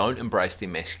don't embrace their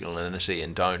masculinity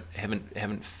and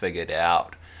haven't figured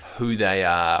out who they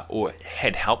are, or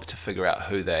had help to figure out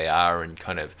who they are and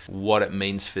kind of what it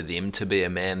means for them to be a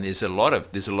man. There's a lot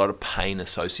of pain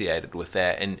associated with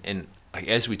that, and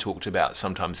as we talked about,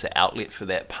 sometimes the outlet for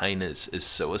that pain is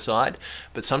suicide,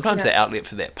 but sometimes the outlet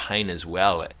for that pain as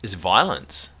well is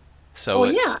violence. So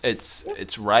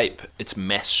it's rape, it's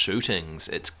mass shootings,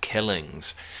 it's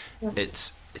killings,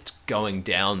 it's going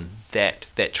down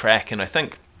that track. And I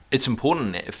think it's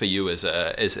important for you as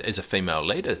a female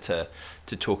leader to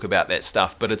talk about that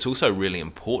stuff, but it's also really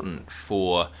important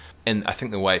and I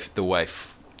think the way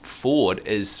forward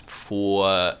is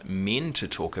for men to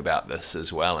talk about this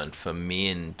as well, and for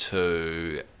men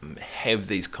to have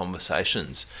these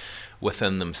conversations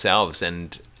within themselves.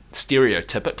 And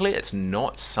stereotypically, it's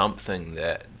not something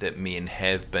that men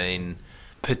have been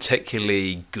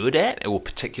particularly good at or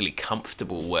particularly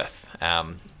comfortable with.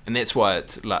 And that's why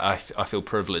it's like I feel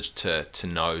privileged to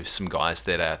know some guys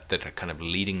that are kind of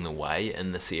leading the way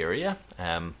in this area.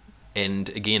 And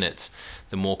again, it's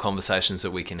the more conversations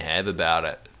that we can have about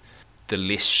it, the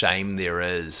less shame there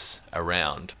is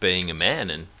around being a man,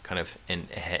 and kind of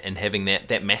and having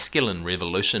that masculine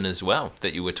revolution as well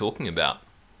that you were talking about.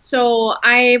 So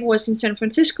I was in San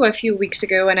Francisco a few weeks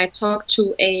ago, and I talked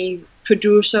to a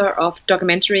producer of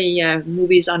documentary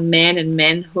movies on men and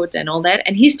manhood and all that,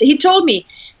 and he told me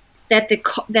that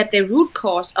the root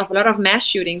cause of a lot of mass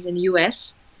shootings in the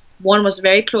U.S., one was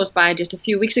very close by just a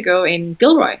few weeks ago in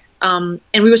Gilroy, and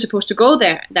we were supposed to go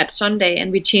there that Sunday,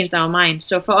 and we changed our mind.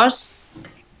 So for us,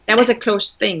 that was a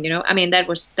close thing, I mean, that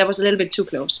was a little bit too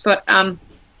close.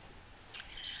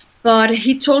 But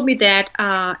he told me that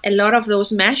a lot of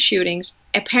those mass shootings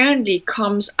apparently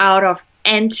comes out of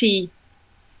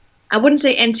I wouldn't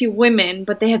say anti-women,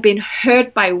 but they have been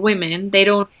hurt by women. They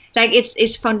don't, like,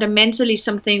 it's fundamentally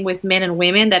something with men and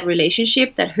women, that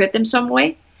relationship that hurt them some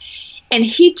way. And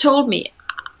he told me,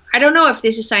 I don't know if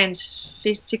this is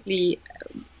scientifically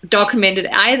documented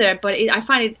either, but I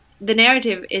find the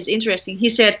narrative is interesting. He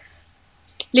said,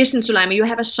 listen, Soulaima, you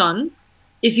have a son.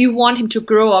 If you want him to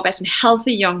grow up as a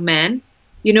healthy young man,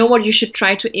 you know what you should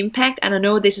try to impact? And I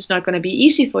know this is not going to be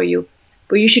easy for you,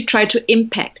 but you should try to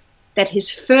impact that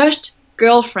his first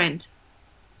girlfriend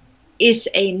is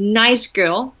a nice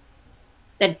girl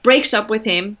that breaks up with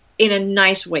him in a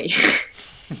nice way.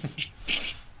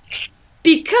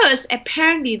 Because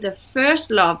apparently the first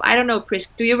love, I don't know, Chris,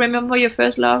 do you remember your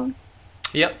first love?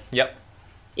 Yep.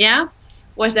 Yeah?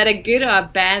 Was that a good or a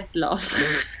bad love?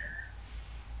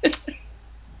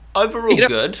 Overall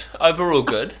good. Overall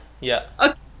good. Yeah.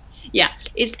 Okay. Yeah,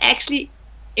 it's actually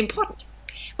important.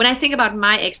 When I think about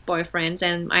my ex-boyfriends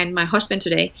and my husband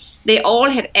today, they all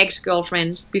had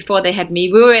ex-girlfriends before they had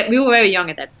me. We were very young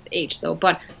at that age though,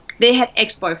 but they had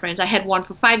ex-boyfriends. I had one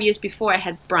for 5 years before I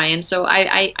had Brian, so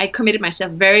I committed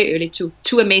myself very early to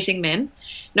two amazing men,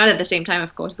 not at the same time,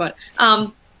 of course, but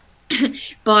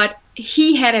but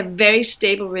he had a very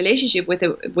stable relationship with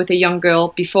a young girl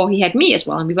before he had me as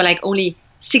well, and we were like only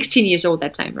 16 years old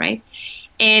that time, right?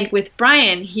 And with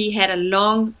Brian, he had a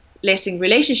long-lasting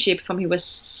relationship from he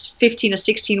was 15 or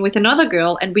 16 with another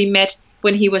girl, and we met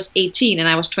when he was 18 and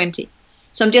I was 20.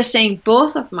 So I'm just saying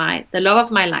the love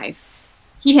of my life,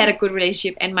 he had a good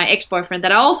relationship, and my ex-boyfriend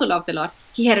that I also loved a lot,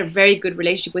 he had a very good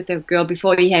relationship with a girl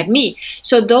before he had me.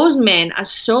 So those men are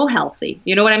so healthy.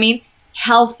 You know what I mean?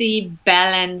 Healthy,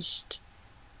 balanced,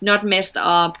 not messed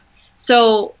up.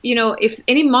 So, if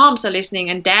any moms are listening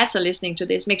and dads are listening to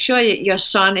this, make sure your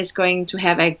son is going to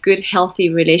have a good, healthy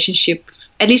relationship,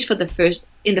 at least in the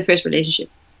first relationship.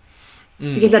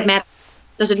 Because that matters.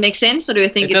 Does it make sense, or do you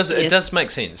think it does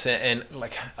make sense? And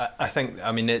I think,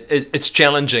 it's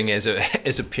challenging as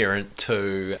a parent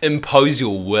to impose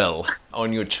your will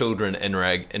on your children in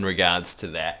regards to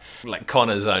that. Like,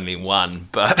 Connor's only one,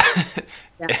 but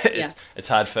it's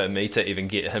hard for me to even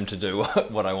get him to do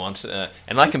what I want,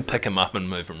 and I can pick him up and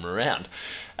move him around.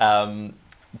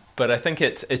 But I think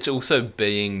it's also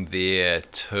being there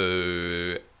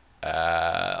to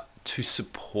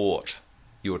support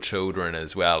your children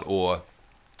as well, or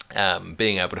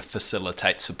being able to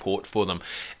facilitate support for them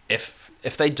if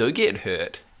they do get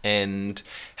hurt, and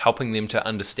helping them to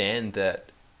understand that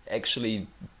actually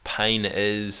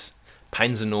pain's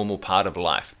a normal part of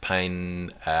life.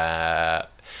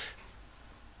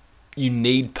 You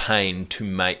need pain to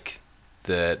make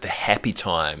the happy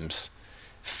times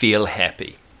feel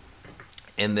happy,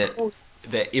 and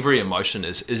that every emotion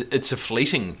it's a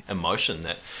fleeting emotion,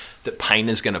 that pain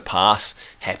is going to pass,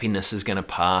 happiness is going to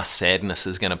pass, sadness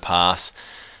is going to pass,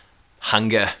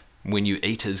 hunger when you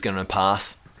eat is going to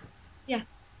pass. Yeah.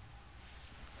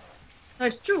 No,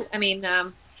 it's true. I mean,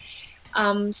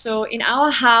 so in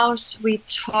our house, we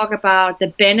talk about the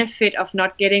benefit of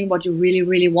not getting what you really,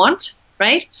 really want,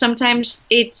 right? Sometimes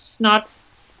it's not,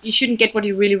 you shouldn't get what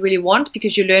you really, really want,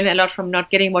 because you learn a lot from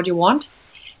not getting what you want.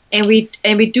 And we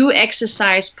do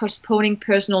exercise postponing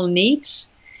personal needs.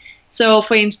 So,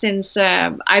 for instance,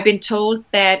 I've been told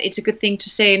that it's a good thing to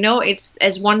say no. It's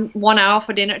as one hour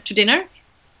for dinner.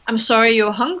 I'm sorry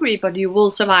you're hungry, but you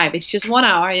will survive. It's just 1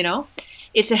 hour.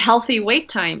 It's a healthy wait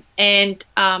time, and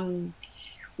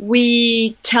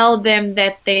we tell them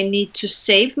that they need to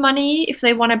save money if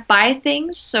they want to buy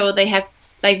things. So they have,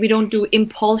 we don't do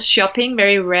impulse shopping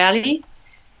very rarely.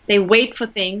 They wait for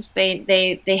things.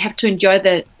 They have to enjoy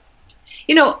the.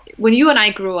 When you and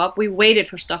I grew up, we waited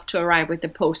for stuff to arrive with the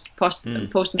postman,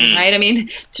 right? I mean,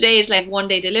 today is like 1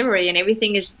 day delivery and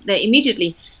everything is there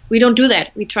immediately. We don't do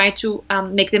that. We try to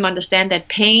make them understand that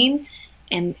pain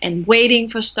and waiting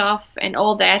for stuff and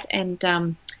all that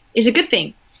is a good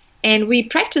thing. And we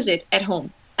practice it at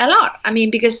home a lot. I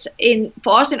mean, because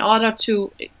for us, in order to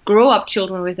grow up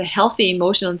children with a healthy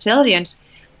emotional intelligence,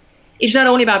 it's not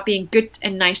only about being good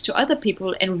and nice to other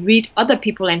people and read other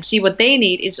people and see what they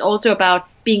need. It's also about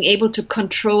being able to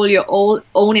control your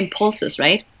own impulses,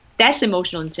 right? That's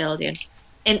emotional intelligence.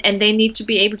 And they need to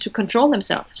be able to control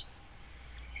themselves.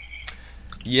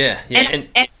 Yeah.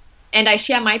 And I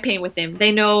share my pain with them.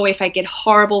 They know if I get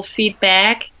horrible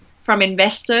feedback from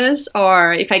investors,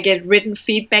 or if I get written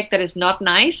feedback that is not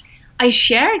nice, I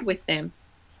share it with them.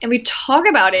 And we talk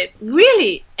about it,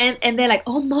 really, and they're like,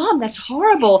 "Oh, Mom, that's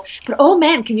horrible. But oh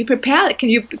man, can you prepare it? Can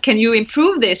you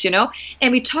improve this?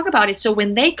 And we talk about it. So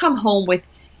when they come home with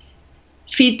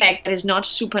feedback that is not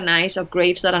super nice or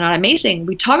grades that are not amazing,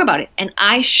 we talk about it, and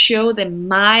I show them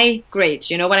my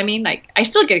grades. You know what I mean? Like, I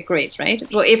still get grades, right?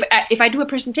 Well, if I do a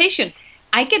presentation,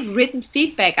 I get written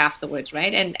feedback afterwards,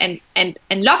 right? And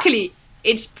luckily,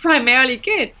 it's primarily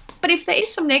good. But if there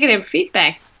is some negative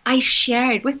feedback, I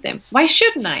share it with them. Why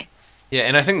shouldn't I? Yeah,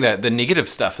 and I think that the negative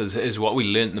stuff is what we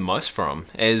learnt the most from.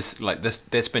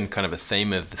 That's been kind of a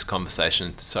theme of this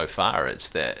conversation so far. It's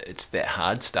that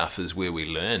hard stuff is where we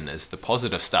learn. Is the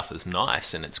positive stuff is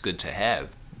nice and it's good to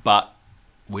have, but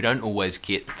we don't always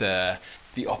get the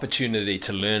opportunity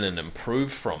to learn and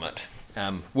improve from it.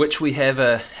 which we have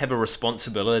a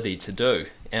responsibility to do.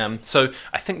 So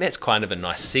I think that's kind of a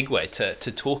nice segue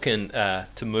to talk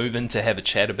to move in to have a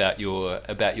chat about your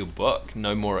book,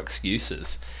 No More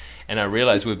Excuses. And I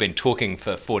realize we've been talking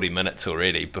for 40 minutes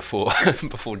already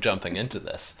before jumping into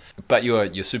this. But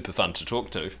you're super fun to talk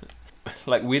to.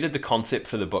 Like, where did the concept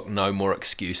for the book No More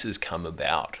Excuses come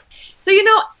about? So,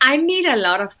 I meet a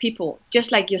lot of people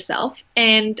just like yourself.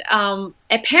 And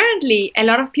apparently a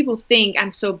lot of people think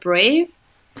I'm so brave.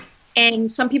 And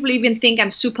some people even think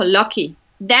I'm super lucky.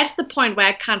 That's the point where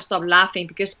I can't stop laughing,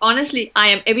 because honestly, I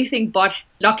am everything but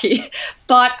lucky.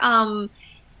 But and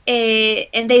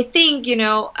they think,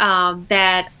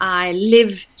 that I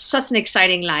live such an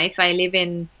exciting life. I live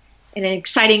in an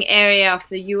exciting area of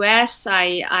the U.S.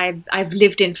 I've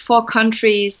lived in 4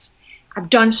 countries. I've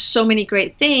done so many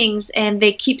great things, and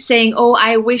they keep saying, "Oh,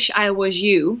 I wish I was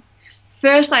you."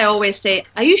 First, I always say,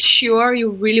 "Are you sure you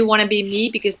really want to be me?"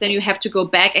 Because then you have to go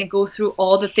back and go through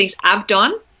all the things I've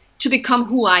done to become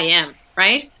who I am,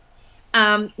 right?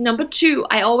 Number 2,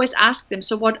 I always ask them,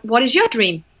 "So what is your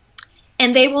dream?"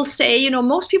 And they will say,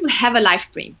 most people have a life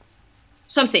dream,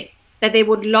 something that they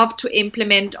would love to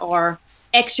implement or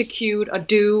execute or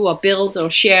do or build or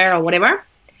share or whatever.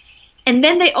 And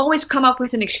then they always come up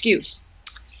with an excuse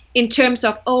in terms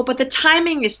of, "Oh, but the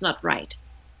timing is not right.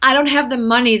 I don't have the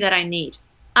money that I need.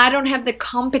 I don't have the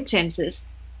competences.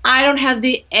 I don't have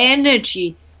the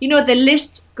energy." The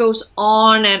list goes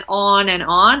on and on and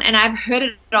on, and I've heard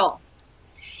it all.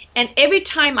 And every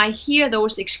time I hear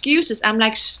those excuses, I'm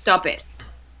like, stop it.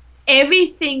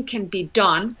 Everything can be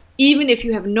done, even if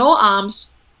you have no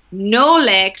arms, no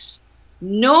legs,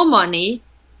 no money,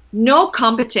 no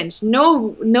competence,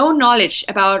 no knowledge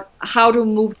about how to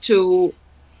move to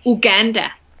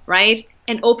Uganda, right?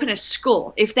 And open a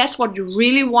school. If that's what you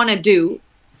really want to do,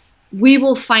 we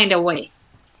will find a way.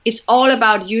 It's all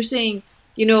about using,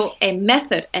 a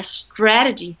method, a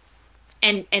strategy,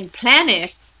 and plan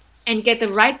it, and get the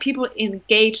right people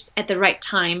engaged at the right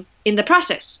time in the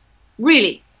process,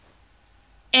 really.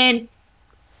 And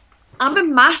I'm a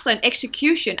master in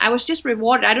execution. I was just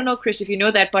rewarded. I don't know, Chris, if you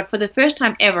know that, but for the first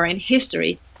time ever in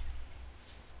history,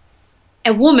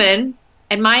 a woman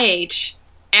at my age,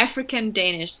 African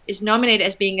Danish, is nominated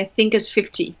as being a Thinkers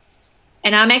 50.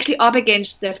 And I'm actually up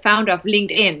against the founder of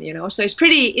LinkedIn, so it's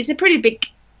a pretty big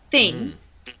thing.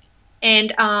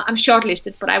 And I'm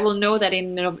shortlisted, but I will know that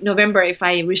in November if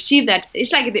I receive that.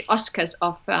 It's like the Oscars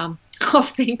of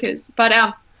thinkers. But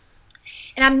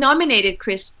and I'm nominated,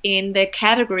 Chris, in the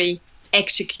category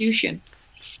execution.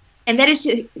 And that is,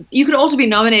 you could also be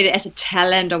nominated as a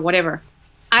talent or whatever.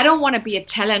 I don't want to be a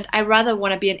talent. I rather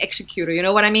want to be an executor. You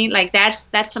know what I mean? Like that's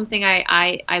something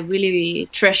I really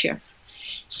treasure.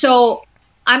 So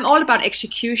I'm all about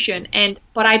execution,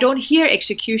 but I don't hear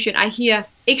execution. I hear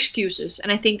excuses,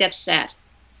 and I think that's sad.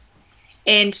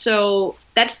 And so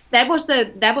that was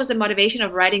the motivation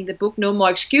of writing the book No More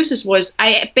Excuses. Was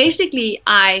I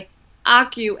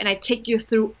argue and I take you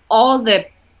through all the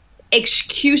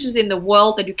excuses in the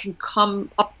world that you can come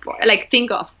up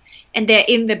think of, and they're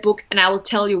in the book, and I will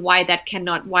tell you why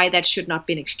that should not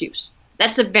be an excuse.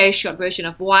 That's a very short version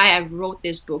of why I wrote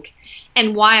this book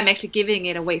and why I'm actually giving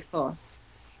it away for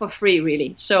free,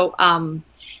 really. So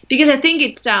because I think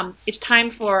it's time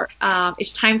for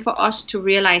us to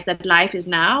realize that life is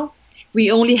now.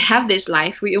 We only have this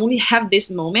life. We only have this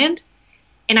moment.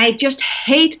 And I just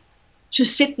hate to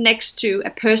sit next to a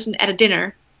person at a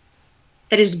dinner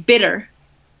that is bitter,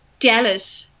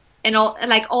 jealous, and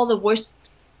all the worst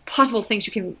possible things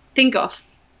you can think of.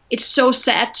 It's so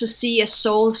sad to see a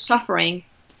soul suffering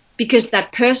because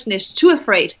that person is too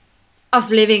afraid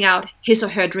of living out his or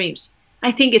her dreams.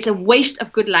 I think it's a waste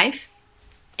of good life.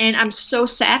 And I'm so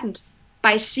saddened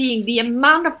by seeing the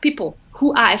amount of people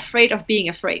who are afraid of being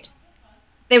afraid.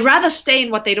 They rather stay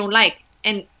in what they don't like,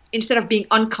 and instead of being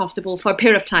uncomfortable for a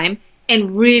period of time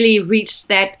and really reach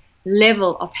that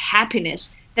level of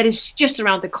happiness that is just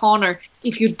around the corner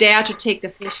if you dare to take the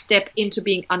first step into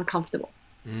being uncomfortable.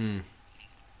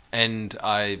 And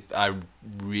I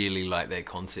really like that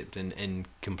concept and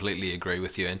completely agree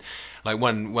with you. And like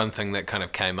one thing that kind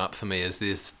of came up for me is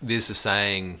there's a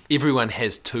saying, everyone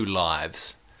has 2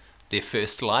 lives, their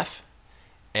first life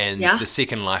and the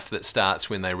second life that starts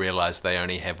when they realize they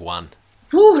only have one.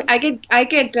 Ooh, I get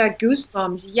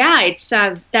goosebumps. Yeah, it's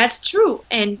that's true.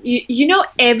 And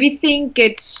everything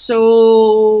gets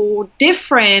so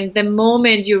different the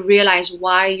moment you realize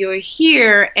why you're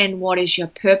here and what is your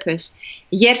purpose.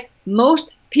 Yet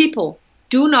most people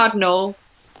do not know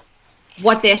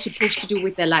what they're supposed to do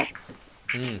with their life.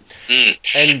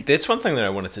 And that's one thing that I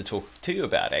wanted to talk to you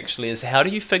about, actually, is how do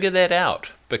you figure that out?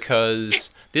 Because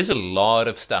there's a lot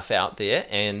of stuff out there,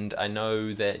 and I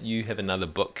know that you have another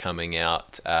book coming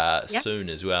out soon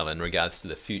as well in regards to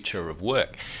the future of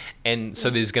work. And so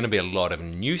there's going to be a lot of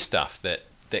new stuff that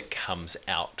comes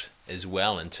out as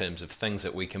well in terms of things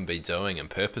that we can be doing and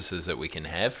purposes that we can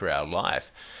have for our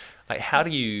life. Like, how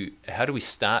do we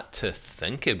start to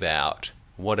think about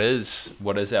what is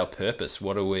our purpose?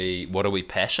 What are we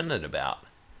passionate about?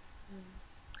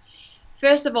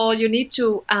 First of all, you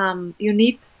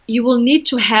will need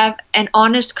to have an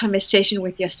honest conversation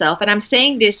with yourself. And I'm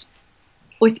saying this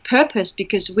with purpose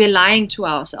because we're lying to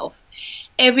ourselves.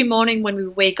 Every morning when we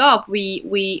wake up,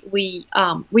 we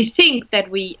think that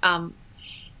we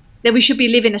should be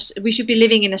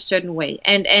living in a certain way.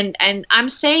 And I'm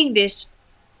saying this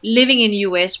living in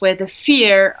US, where the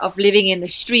fear of living in the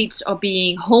streets or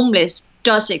being homeless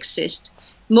does exist.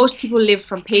 Most people live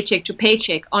from paycheck to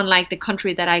paycheck, unlike the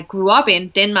country that I grew up in,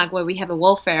 Denmark, where we have a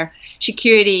welfare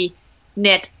security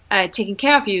net taking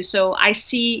care of you. So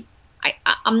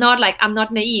I'm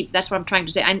not naive. That's what I'm trying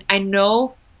to say.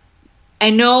 I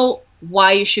know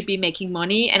why you should be making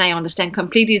money, and I understand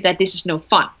completely that this is no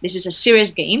fun. This is a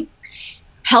serious game.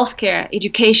 Healthcare,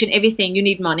 education, everything, you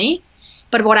need money.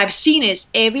 But what I've seen is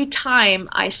every time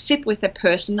I sit with a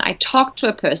person, I talk to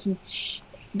a person,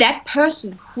 that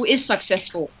person who is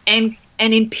successful and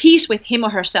in peace with him or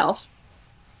herself,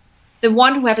 the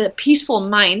one who have a peaceful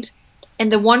mind, and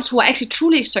the ones who are actually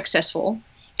truly successful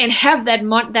and have that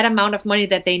amount of money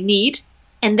that they need,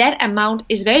 and that amount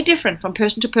is very different from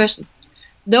person to person.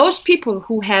 Those people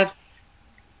who have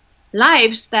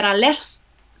lives that are less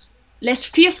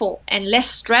fearful and less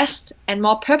stressed and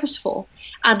more purposeful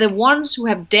are the ones who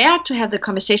have dared to have the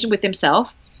conversation with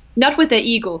themselves, not with their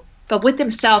ego, but with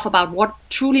themselves about what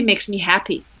truly makes me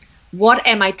happy. What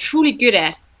am I truly good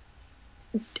at?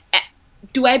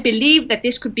 Do I believe that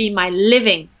this could be my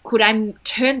living? Could I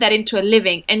turn that into a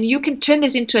living? And you can turn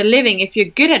this into a living if you're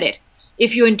good at it,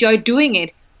 if you enjoy doing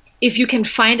it, if you can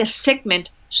find a segment,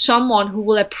 someone who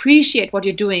will appreciate what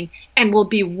you're doing and will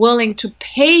be willing to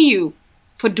pay you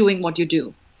for doing what you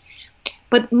do.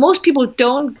 But most people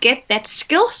don't get that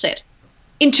skill set.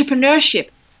 Entrepreneurship,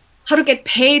 how to get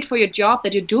paid for your job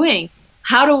that you're doing,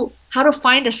 how to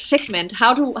find a segment,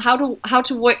 how to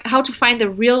work, how to find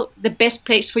the best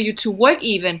place for you to work,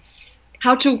 even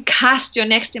how to cast your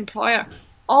next employer.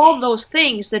 All those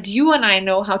things that you and I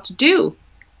know how to do.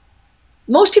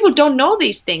 Most people don't know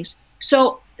these things.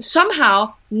 So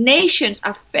somehow nations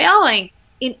are failing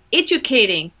in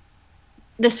educating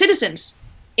the citizens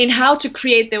in how to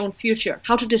create their own future,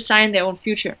 how to design their own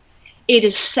future.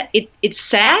 It's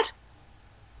sad,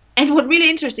 and what really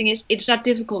interesting is it's not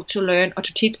difficult to learn or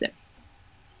to teach them.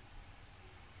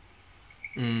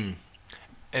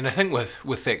 And I think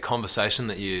with that conversation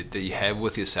that you have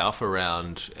with yourself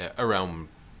around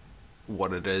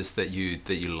what it is that you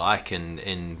like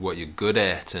and what you're good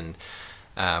at, and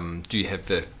do you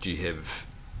have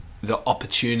the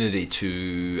opportunity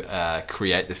to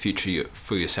create the future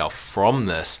for yourself from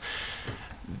this?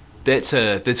 That's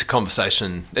a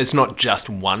conversation. It's not just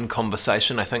one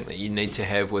conversation, I think, that you need to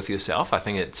have with yourself. I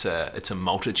think it's a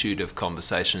multitude of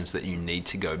conversations that you need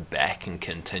to go back and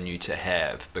continue to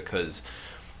have, because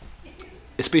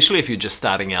especially if you're just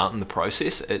starting out in the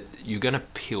process, you're going to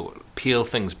peel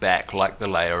things back like the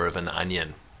layer of an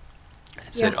onion.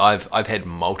 So I've had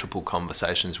multiple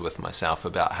conversations with myself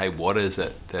about, hey, what is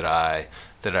it that I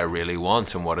really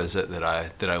want, and what is it that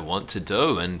I want to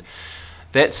do, and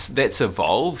that's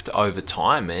evolved over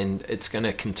time, and it's going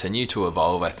to continue to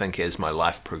evolve, I think, as my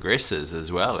life progresses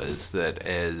as well. Is that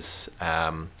as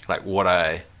like what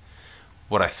I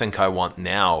think I want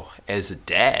now as a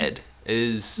dad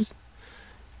is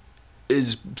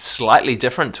slightly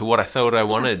different to what I thought I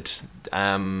wanted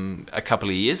a couple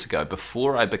of years ago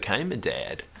before I became a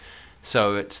dad.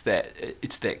 So it's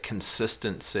that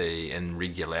consistency and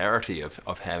regularity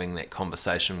of having that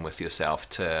conversation with yourself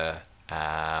to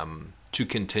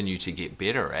continue to get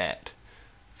better at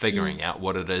figuring out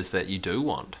what it is that you do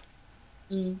want.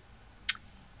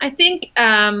 I think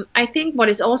what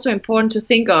is also important to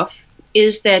think of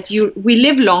is that we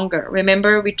live longer.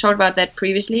 Remember, we talked about that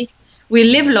previously. We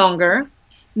live longer,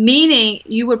 meaning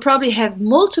you will probably have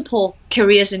multiple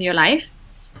careers in your life,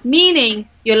 meaning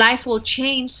your life will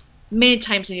change many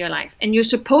times in your life, and you're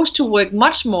supposed to work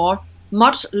much more,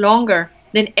 much longer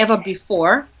than ever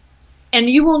before, and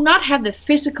you will not have the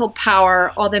physical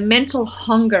power or the mental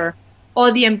hunger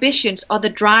or the ambitions or the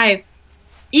drive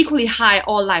equally high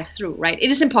all life through, right? It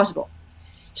is impossible.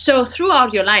 So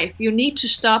throughout your life, you need to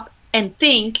stop and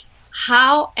think,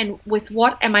 how and with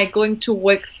what am I going to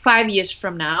work 5 years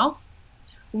from now?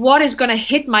 What is going to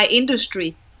hit my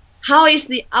industry How is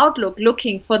the outlook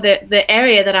looking for the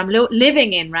area that I'm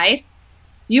living in, right?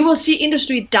 You will see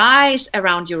industry dies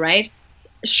around you, right?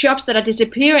 Shops that are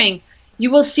disappearing.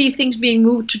 You will see things being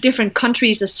moved to different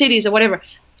countries or cities or whatever.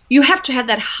 You have to have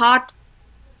that hard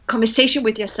conversation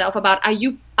with yourself about, are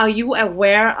you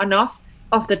aware enough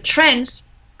of the trends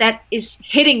that is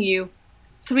hitting you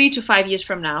 3 to 5 years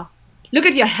from now? Look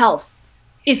at your health.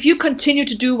 If you continue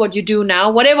to do what you do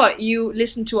now, whatever you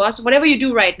listen to us, whatever you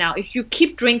do right now, if you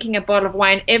keep drinking a bottle of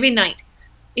wine every night,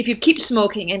 if you keep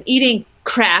smoking and eating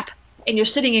crap, and you're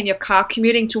sitting in your car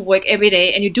commuting to work every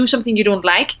day, and you do something you don't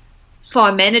like for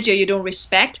a manager you don't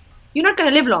respect, you're not going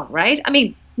to live long, right? I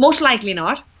mean, most likely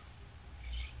not.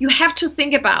 You have to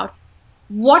think about,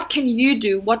 what can you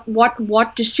do?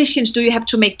 What decisions do you have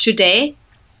to make today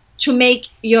to make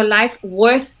your life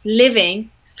worth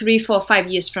living 3, 4, 5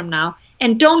 years from now?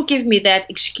 And don't give me that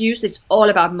excuse, it's all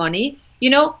about money. You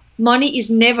know, money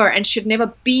is never and should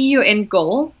never be your end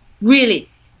goal, really.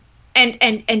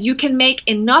 And you can make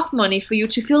enough money for you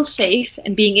to feel safe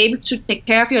and being able to take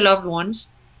care of your loved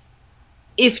ones,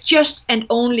 if just and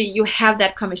only you have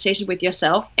that conversation with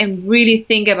yourself and really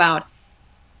think about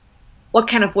what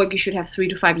kind of work you should have 3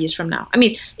 to 5 years from now. I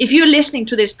mean, if you're listening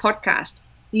to this podcast,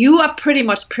 you are pretty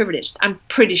much privileged, I'm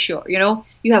pretty sure. You know,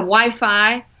 you have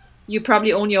Wi-Fi, you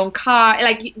probably own your own car.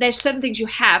 Like, there's certain things you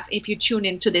have if you tune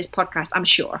into this podcast, I'm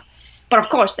sure. But of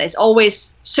course, there's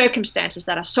always circumstances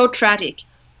that are so tragic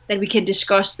that we can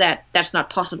discuss that that's not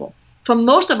possible. For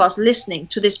most of us listening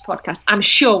to this podcast, I'm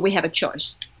sure we have a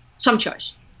choice, some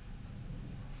choice.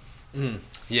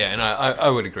 Yeah, and I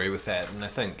would agree with that. And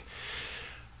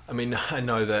I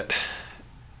know that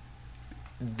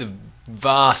the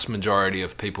vast majority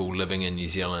of people living in New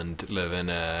Zealand live in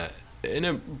a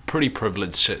pretty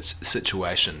privileged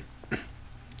situation.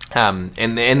 And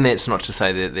that's not to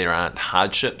say that there aren't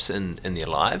hardships in their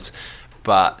lives,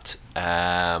 but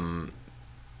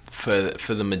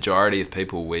for the majority of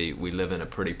people, we live in a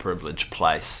pretty privileged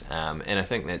place, and I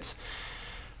think that's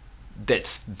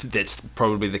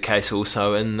probably the case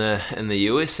also in the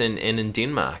US and in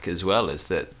Denmark as well, is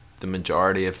that the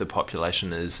majority of the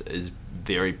population is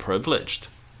very privileged.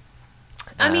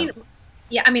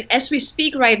 As we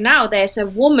speak right now, there's a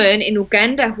woman in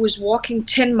Uganda who's walking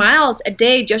 10 miles a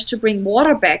day just to bring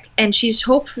water back, and she's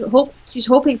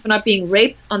hoping for not being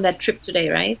raped on that trip today,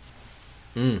 right?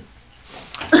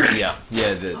 Yeah.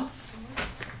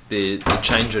 The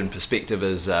change in perspective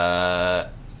is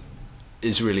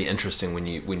really interesting when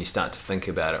you start to think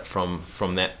about it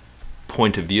from that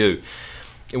point of view.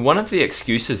 And one of the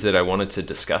excuses that I wanted to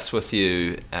discuss with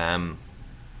you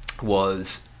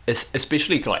was,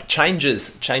 especially like change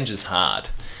is hard,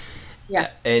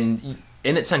 and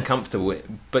it's uncomfortable.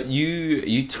 But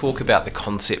you talk about the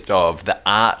concept of the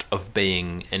art of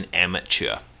being an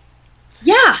amateur.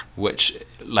 Yeah. Which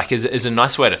is a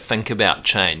nice way to think about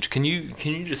change. Can you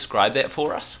describe that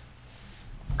for us?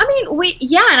 I mean,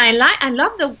 I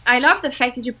love the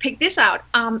fact that you picked this out.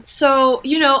 So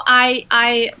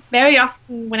I very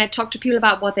often, when I talk to people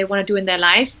about what they want to do in their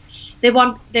life, they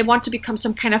want to become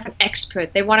some kind of an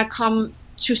expert. They want to come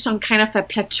to some kind of a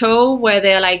plateau where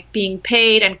they're like being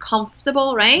paid and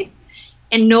comfortable, right?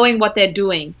 And knowing what they're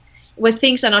doing, where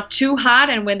things are not too hard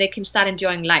and when they can start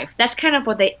enjoying life. That's kind of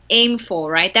what they aim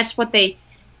for, right? That's like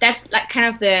kind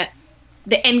of the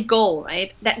end goal,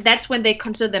 right? That's when they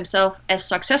consider themselves as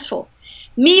successful.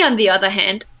 Me, on the other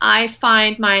hand, I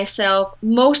find myself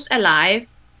most alive,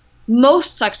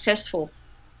 most successful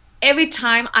every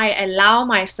time I allow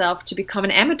myself to become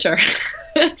an amateur,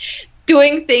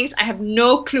 doing things I have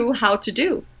no clue how to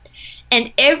do.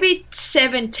 And every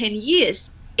 7-10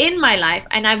 years in my life,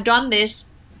 and I've done this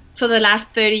for the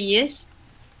last 30 years,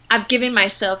 I've given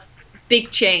myself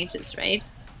big changes, right?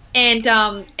 And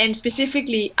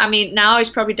specifically, I mean, now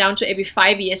it's probably down to every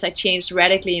 5 years I changed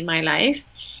radically in my life.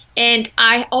 And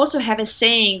I also have a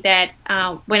saying that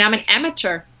when I'm an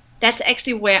amateur, that's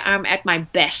actually where I'm at my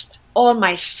best. All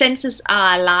my senses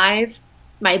are alive.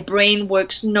 My brain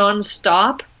works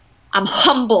non-stop. I'm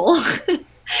humble.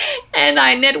 And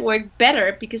I network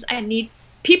better because I need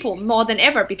people more than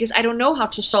ever because I don't know how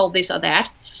to solve this or that.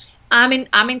 I'm in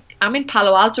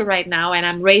Palo Alto right now, and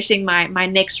I'm raising my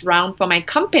next round for my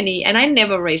company, and I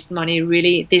never raised money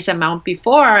really this amount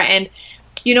before. And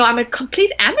I'm a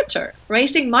complete amateur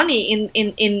raising money in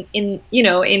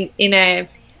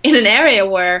an area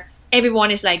where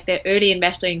everyone is like the early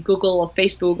investor in Google or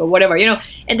Facebook or whatever,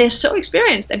 and they're so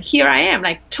experienced, and here I am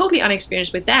like totally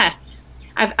unexperienced with that.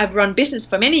 I've run business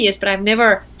for many years, but I've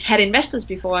never had investors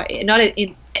before, not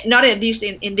at least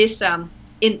in this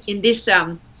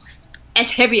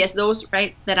as heavy as those,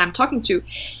 right, that I'm talking to.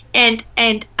 And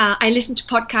I listen to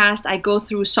podcasts. I go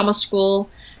through summer school.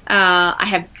 I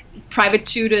have private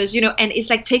tutors, and it's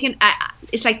like taking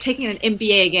an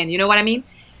MBA again. You know what I mean?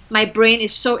 My brain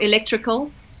is so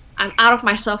electrical. I'm out of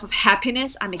myself of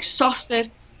happiness. I'm exhausted.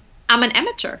 I'm an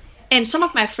amateur. And some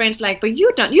of my friends like, but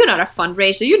you're not a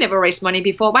fundraiser. You never raised money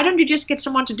before. Why don't you just get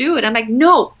someone to do it? I'm like,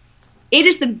 no, it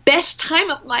is the best time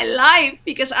of my life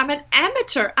because I'm an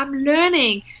amateur. I'm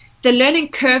learning. The learning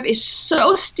curve is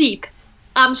so steep.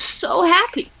 I'm so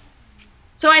happy.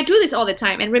 So I do this all the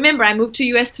time. And remember, I moved to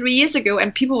US 3 years ago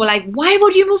and people were like, why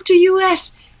would you move to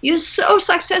US? You're so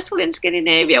successful in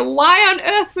Scandinavia. Why on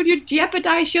earth would you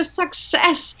jeopardize your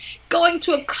success going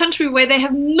to a country where they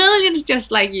have millions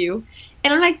just like you?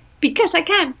 And I'm like, because I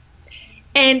can.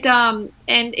 And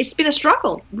it's been a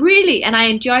struggle, really. And I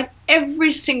enjoyed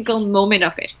every single moment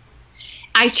of it.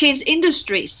 I changed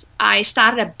industries. I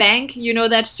started a bank,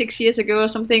 that 6 years ago or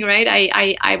something, right?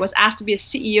 I was asked to be a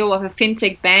CEO of a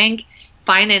fintech bank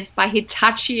financed by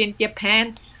Hitachi in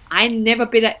Japan. I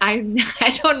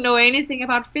don't know anything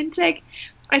about fintech.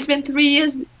 I spent 3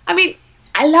 years. I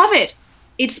love it.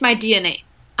 It's my DNA.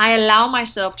 I allow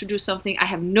myself to do something. I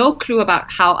have no clue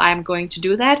about how I'm going to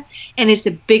do that. And it's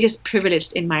the biggest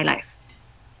privilege in my life.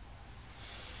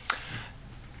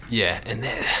 Yeah, and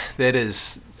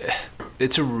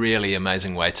it's a really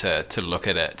amazing way to look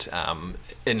at it,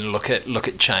 and look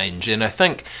at change. And I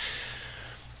think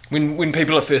when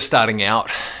people are first starting out,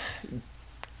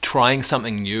 trying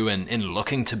something new and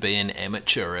looking to be an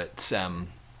amateur, it's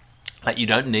like you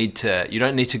don't need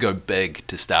to go big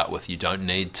to start with. You don't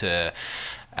need to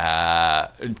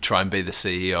try and be the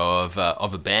CEO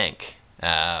of a bank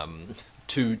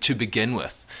to begin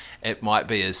with. It might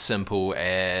be as simple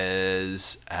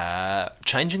as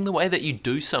changing the way that you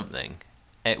do something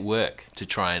at work to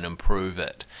try and improve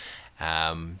it,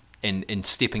 and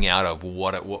stepping out of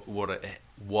what it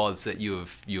was that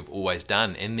you've always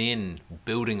done, and then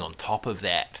building on top of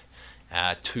that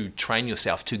to train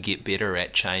yourself to get better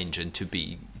at change and to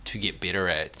get better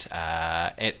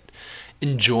at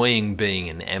enjoying being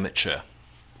an amateur.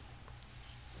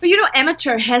 But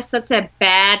amateur has such a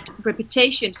bad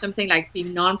reputation, something like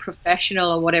being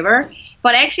non-professional or whatever.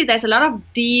 But actually, there's a lot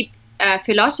of deep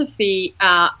philosophy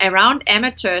around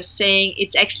amateurs saying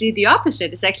it's actually the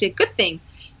opposite. It's actually a good thing.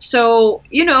 So,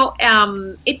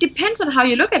 it depends on how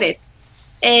you look at it.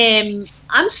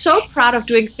 I'm so proud of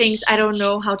doing things I don't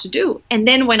know how to do. And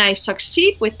then when I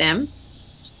succeed with them,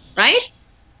 right,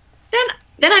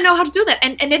 then I know how to do that.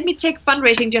 And let me take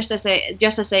fundraising just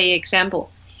as a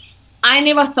example. I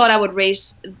never thought I would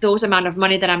raise those amount of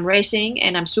money that I'm raising,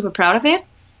 and I'm super proud of it.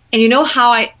 And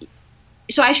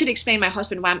so I should explain my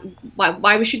husband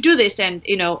why we should do this, and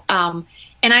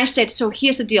and I said, so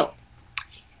here's the deal.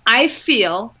 I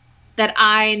feel that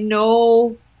I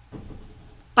know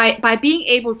by being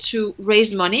able to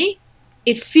raise money,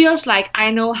 it feels like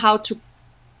I know how to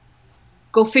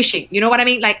go fishing. You know what I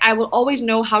mean? Like I will always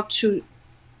know how to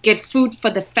get food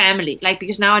for the family,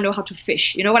 because now I know how to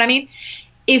fish. You know what I mean?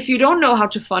 If you don't know how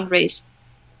to fundraise,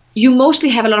 you mostly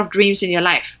have a lot of dreams in your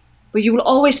life, but you will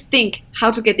always think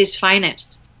how to get this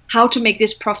financed, how to make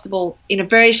this profitable in a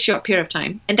very short period of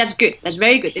time. And that's good. That's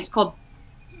very good. It's called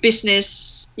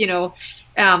business,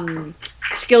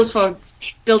 skills for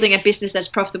building a business that's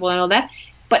profitable and all that.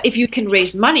 But if you can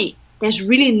raise money, there's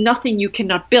really nothing you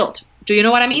cannot build. Do you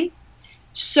know what I mean?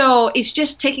 So it's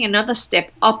just taking another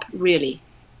step up, really,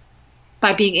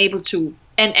 by being able to,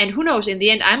 and who knows, in the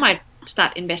end, I might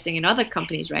start investing in other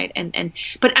companies, right?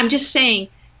 But I'm just saying,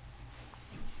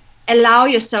 allow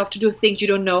yourself to do things you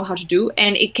don't know how to do,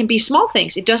 and it can be small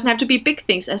things. It doesn't have to be big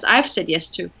things, as I've said yes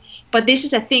to. But this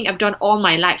is a thing I've done all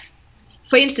my life.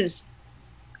 For instance,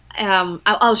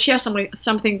 I'll share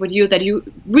something with you that you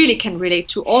really can relate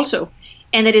to also,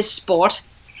 and that is sport.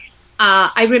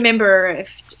 I remember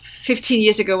 15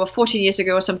 years ago or 14 years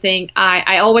ago or something,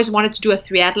 I always wanted to do a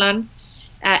triathlon.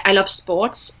 I love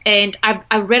sports, and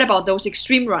I read about those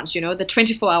extreme runs, the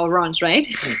 24-hour runs, right?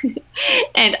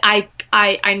 And I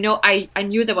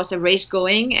knew there was a race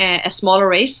going, a smaller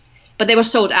race, but they were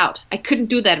sold out. I couldn't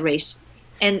do that race.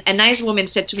 And a nice woman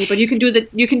said to me, but you can do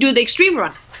the extreme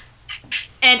run.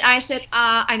 And I said,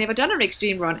 I never done an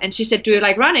extreme run. And she said, do you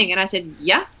like running? And I said,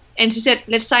 yeah. And she said,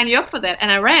 let's sign you up for that.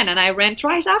 And I ran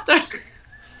twice after.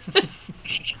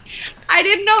 I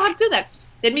didn't know how to do that.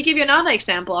 Let me give you another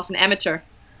example of an amateur.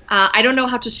 I don't know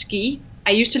how to ski.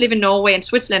 I used to live in Norway and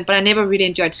Switzerland, but I never really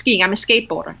enjoyed skiing. I'm a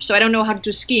skateboarder, so I don't know how to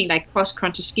do skiing, like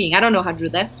cross-country skiing. I don't know how to do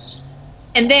that.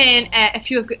 And then a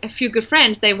few good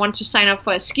friends, they want to sign up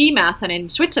for a ski marathon in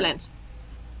Switzerland.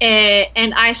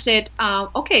 And I said,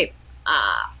 okay,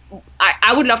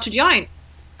 I would love to join.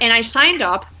 And I signed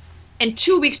up, and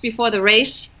 2 weeks before the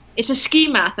race, it's a ski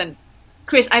marathon.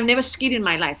 Chris, I've never skied in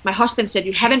my life. My husband said,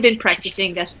 you haven't been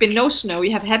practicing. There's been no snow.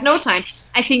 You have had no time.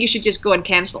 I think you should just go and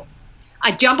cancel.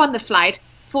 I jump on the flight.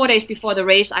 4 days before the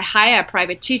race, I hire a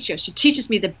private teacher. She teaches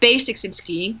me the basics in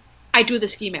skiing. I do the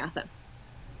ski marathon.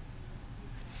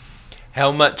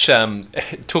 How much,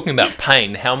 talking about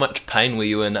pain, how much pain were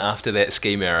you in after that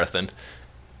ski marathon?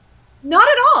 Not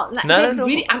at all. Not at all.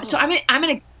 Really, I'm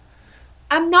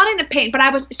not in a pain, but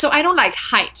I don't like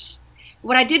heights.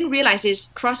 What I didn't realize is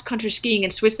cross-country skiing in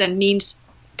Switzerland means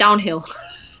downhill.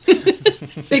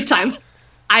 Big time.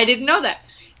 I didn't know that.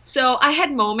 So I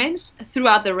had moments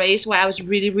throughout the race where I was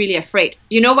really, really afraid.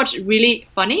 You know what's really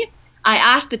funny? I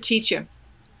asked the teacher,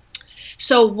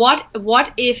 so what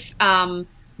if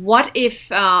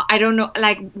I don't know,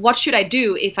 like, what should I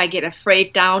do if I get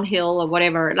afraid downhill or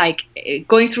whatever, like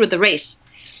going through the race,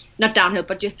 not downhill,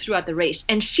 but just throughout the race.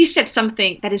 And she said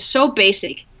something that is so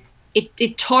basic.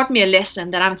 It taught me a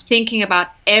lesson that I'm thinking about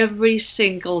every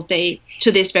single day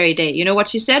to this very day. You know what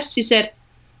she said? She said,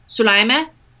 Sulaima,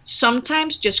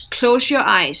 sometimes just close your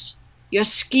eyes. Your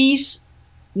skis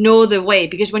know the way,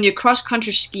 because when you're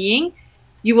cross-country skiing,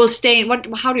 you will stay in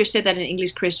how do you say that in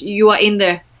English, Chris? You are in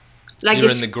the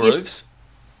you're in the grooves.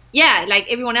 Yeah, like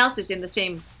everyone else is in the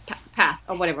same path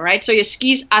or whatever, right? So your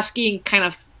skis are skiing kind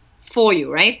of for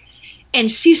you, right?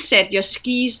 And she said your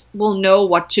skis will know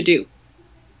what to do.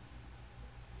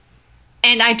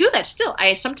 And I do that still.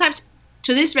 I sometimes,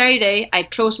 to this very day, I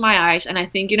close my eyes and I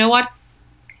think, you know what?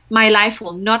 My life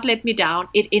will not let me down.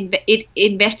 It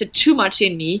invested too much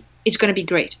in me. It's going to be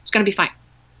great. It's going to be fine.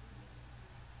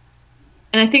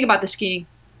 And I think about the skiing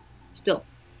still.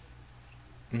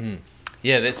 Mm.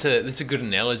 Yeah, that's a good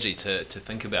analogy to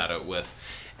think about it with.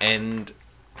 And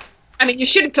I mean, you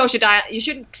shouldn't close your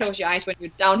eyes when you're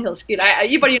downhill skiing.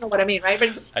 You know what I mean, right?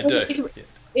 But I do.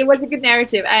 It was a good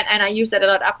narrative, and I use that a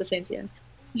lot after Saint Cyr.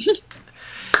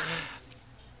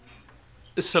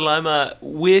 Sulaima,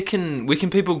 where can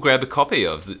people grab a copy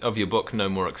of your book, No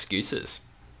More Excuses?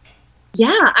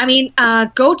 Yeah, I mean,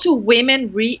 go to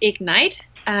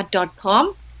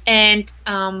womenreignite.com and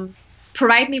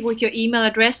provide me with your email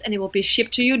address, and it will be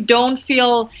shipped to you. Don't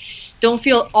feel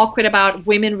awkward about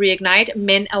Women Reignite.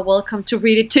 Men are welcome to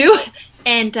read it too,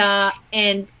 and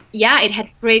yeah, it had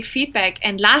great feedback.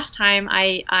 And last time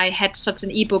I had such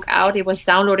an ebook out, it was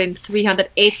downloaded in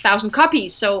 308,000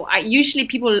 copies. So usually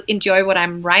people enjoy what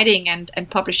I'm writing and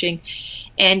publishing,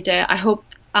 and I hope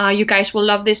you guys will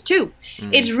love this too.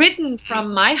 Mm. It's written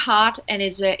from my heart, and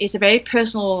it's a very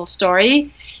personal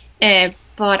story,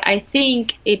 but I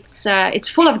think it's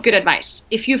full of good advice.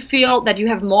 If you feel that you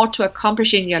have more to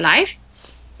accomplish in your life,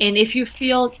 and if you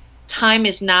feel time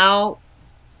is now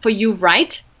for you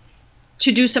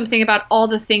to do something about all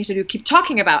the things that you keep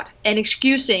talking about and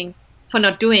excusing for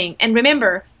not doing. And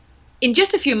remember, in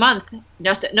just a few months,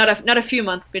 not a few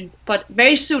months, but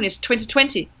very soon, it's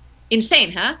 2020.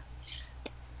 Insane, huh?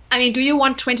 I mean, do you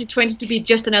want 2020 to be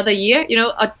just another year,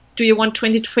 or do you want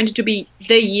 2020 to be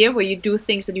the year where you do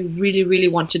things that you really, really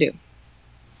want to do?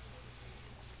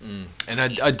 And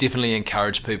I definitely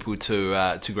encourage people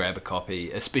to grab a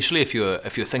copy, especially if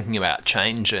you're thinking about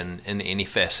change in any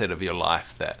facet of your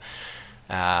life. That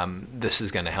this is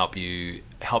going to help you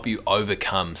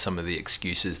overcome some of the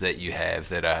excuses that you have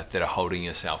that are holding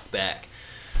yourself back.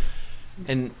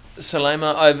 And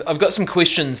Sulaima, I've got some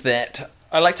questions that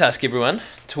I like to ask everyone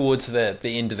towards the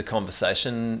end of the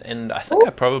conversation, and I think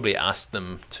I probably asked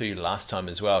them to you last time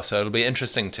as well. So it'll be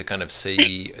interesting to kind of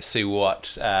see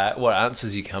what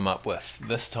answers you come up with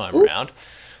this time around.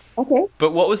 Okay.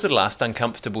 But what was the last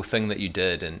uncomfortable thing that you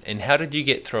did, and how did you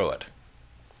get through it?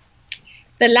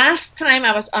 The last time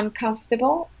I was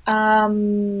uncomfortable, what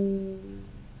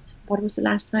was the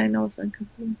last time I was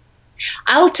uncomfortable?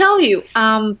 I'll tell you,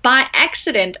 by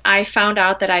accident, I found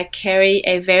out that I carry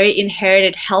a very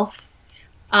inherited health.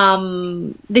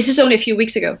 This is only a few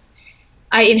weeks ago.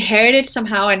 I inherited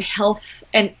somehow a health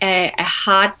and a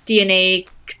heart DNA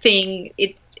thing.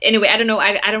 Anyway, I don't know.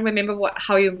 I don't remember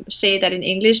how you say that in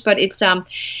English, but it's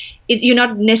you're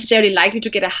not necessarily likely to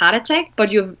get a heart attack,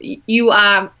 but you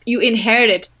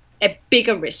inherited a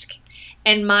bigger risk,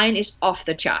 and mine is off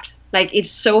the chart. Like, it's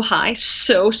so high,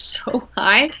 so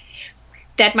high,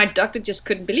 that my doctor just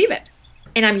couldn't believe it.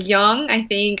 And I'm young. I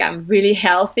think I'm really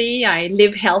healthy. I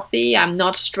live healthy. I'm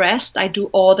not stressed. I do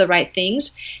all the right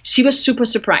things. She was super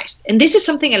surprised. And this is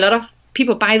something a lot of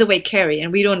people, by the way, carry,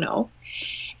 and we don't know.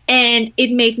 And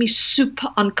it made me super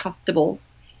uncomfortable.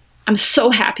 I'm so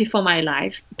happy for my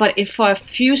life. But for a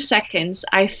few seconds,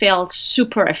 I felt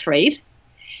super afraid.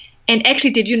 And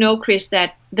actually, did you know, Chris,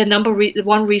 that the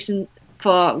one reason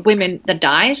for women that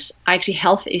dies are actually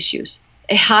health issues,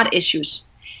 heart issues.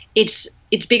 It's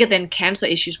bigger than cancer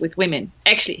issues with women.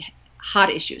 Actually, heart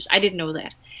issues. I didn't know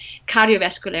that.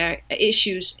 Cardiovascular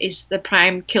issues is the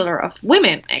prime killer of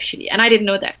women, actually, and I didn't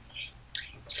know that.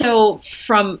 So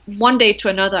from one day to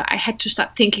another, I had to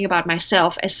start thinking about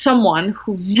myself as someone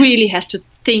who really has to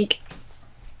think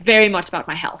very much about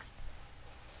my health.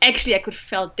 Actually, I could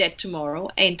feel dead tomorrow,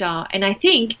 and I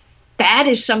think that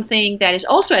is something that is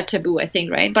also a taboo, I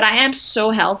think, right? But I am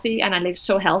so healthy, and I live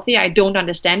so healthy. I don't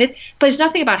understand it, but it's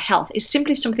nothing about health. It's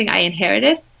simply something I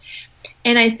inherited,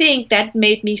 and I think that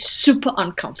made me super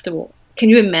uncomfortable. Can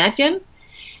you imagine?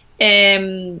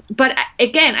 But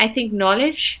again, I think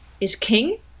knowledge is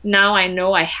king. Now I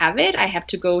know I have it. I have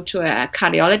to go to a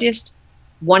cardiologist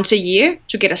once a year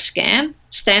to get a scan.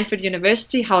 Stanford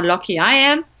University, how lucky I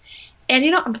am. And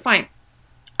I'm fine.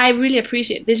 I really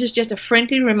appreciate it. This is just a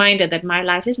friendly reminder that my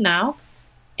life is now,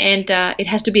 and it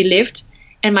has to be lived.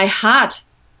 And my heart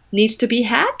needs to be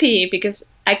happy, because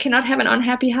I cannot have an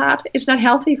unhappy heart. It's not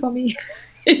healthy for me.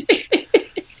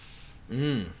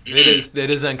 That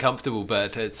is uncomfortable,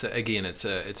 but it's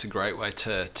a great way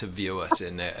to view it,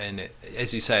 and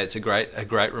as you say, it's a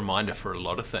great reminder for a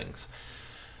lot of things.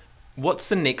 What's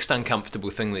the next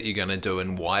uncomfortable thing that you're going to do,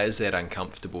 and why is that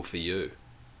uncomfortable for you?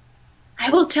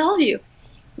 I will tell you.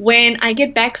 When I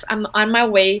get back, I'm on my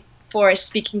way for a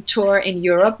speaking tour in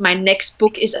Europe. My next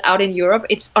book is out in Europe.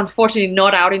 It's unfortunately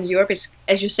not out in Europe. It's,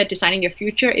 as you said, Designing Your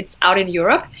Future. It's out in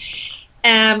Europe.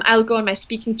 I'll go on my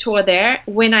speaking tour there.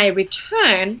 When I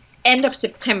return, end of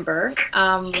September,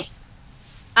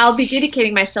 I'll be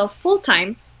dedicating myself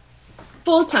full-time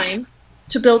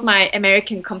to build my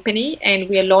American company. And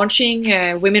we are launching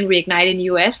Women Reignite in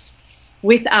US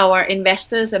with our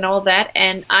investors and all that.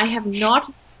 And I have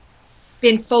not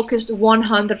been focused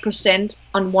 100%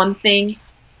 on one thing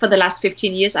for the last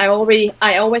 15 years. I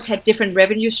always had different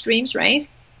revenue streams, right?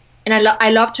 And I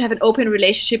love to have an open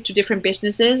relationship to different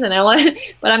businesses,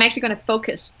 but I'm actually going to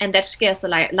focus, and that scares the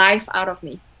life out of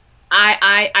me.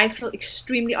 I feel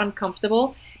extremely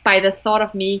uncomfortable by the thought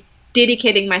of me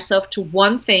dedicating myself to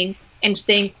one thing and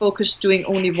staying focused doing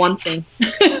only one thing.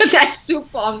 That's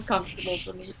super uncomfortable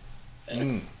for me.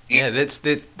 Yeah,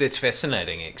 that's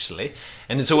fascinating, actually,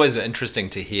 and it's always interesting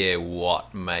to hear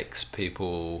what makes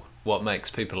people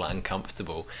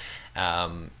uncomfortable.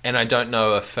 And I don't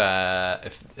know if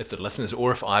the listeners,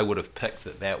 or if I would have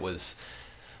picked that was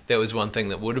one thing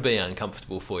that would be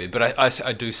uncomfortable for you, but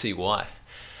I do see why.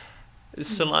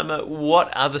 Soulaima,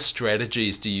 what other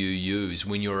strategies do you use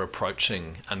when you're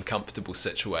approaching uncomfortable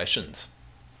situations?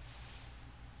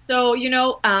 So,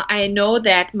 I know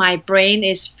that my brain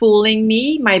is fooling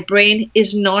me. My brain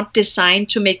is not designed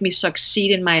to make me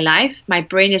succeed in my life. My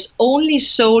brain is only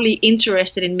solely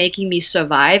interested in making me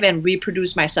survive and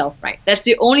reproduce myself, right? That's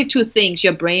the only two things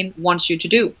your brain wants you to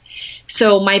do.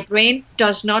 So my brain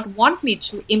does not want me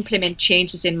to implement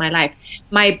changes in my life.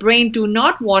 My brain do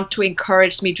not want to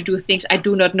encourage me to do things I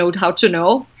do not know how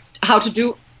to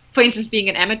do. For instance, being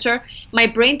an amateur, my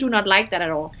brain do not like that at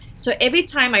all. So every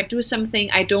time I do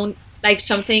something I don't like,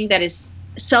 something that is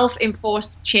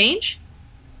self-enforced change,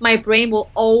 my brain will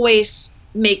always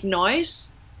make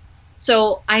noise.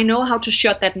 So I know how to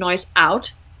shut that noise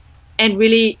out and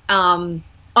really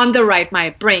underwrite my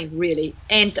brain, really.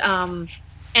 And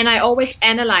I always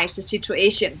analyze the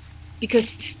situation,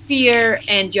 because fear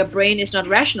and your brain is not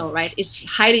rational, right? It's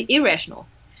highly irrational.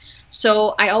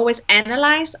 So I always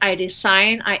analyze, I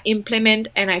design, I implement,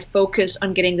 and I focus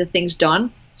on getting the things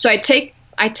done. So I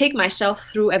take myself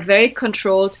through a very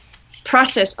controlled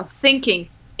process of thinking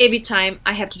every time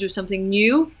I have to do something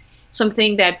new,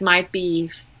 something that might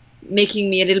be making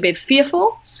me a little bit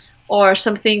fearful, or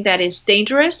something that is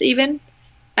dangerous even.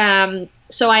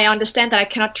 So I understand that I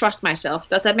cannot trust myself.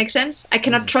 Does that make sense? I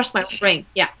cannot trust my brain.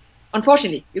 Yeah.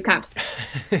 Unfortunately, you can't.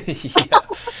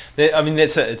 Yeah. I mean,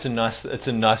 it's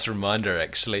a nice reminder,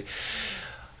 actually.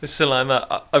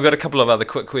 Soulaima, I've got a couple of other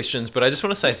quick questions, but I just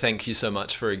want to say thank you so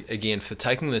much for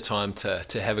taking the time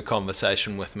to have a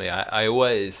conversation with me. I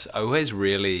always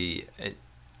really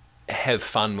have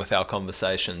fun with our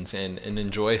conversations and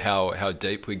enjoy how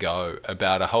deep we go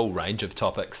about a whole range of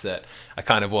topics that I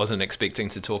kind of wasn't expecting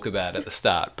to talk about at the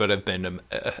start, but have been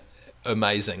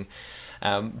amazing.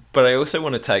 But I also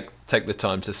want to take the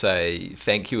time to say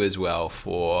thank you as well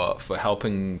for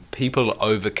helping people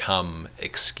overcome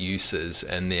excuses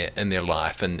in their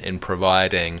life and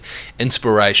providing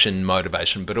inspiration,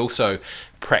 motivation, but also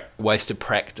ways to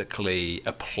practically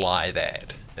apply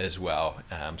that as well.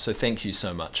 So thank you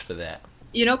so much for that.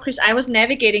 Chris, I was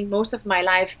navigating most of my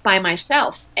life by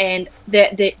myself, and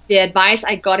the advice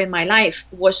I got in my life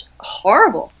was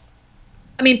horrible.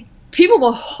 I mean, people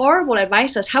were horrible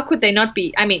advisors. How could they not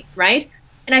be? I mean, right?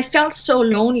 And I felt so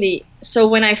lonely. So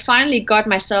when I finally built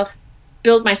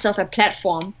myself a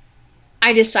platform,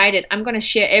 I decided I'm going to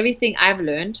share everything I've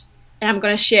learned, and I'm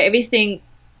going to share everything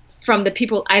from the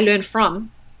people I learned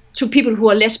from to people who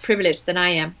are less privileged than I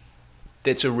am.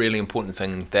 That's a really important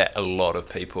thing that a lot of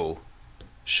people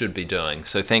should be doing.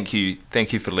 So thank you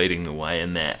for leading the way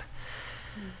in that.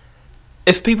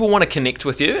 If people want to connect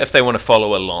with you, if they want to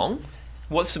follow along,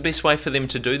 what's the best way for them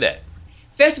to do that?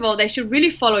 First of all, they should really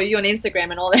follow you on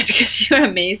Instagram and all that, because you're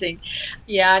amazing.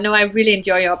 Yeah, no, I really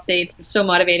enjoy your updates. It's so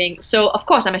motivating. So, of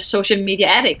course, I'm a social media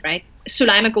addict, right?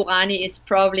 Soulaima Gourani is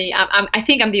probably, I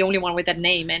think I'm the only one with that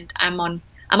name, and I'm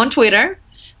on Twitter,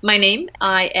 my name.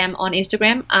 I am on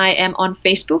Instagram. I am on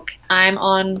Facebook. I'm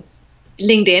on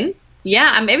LinkedIn.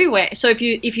 Yeah, I'm everywhere. So if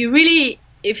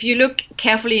you look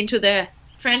carefully into the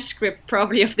transcript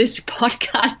probably of this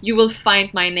podcast, you will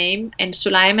find my name. And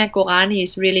Soulaima Gourani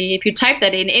is really, if you type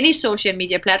that in any social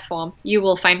media platform, you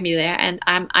will find me there. And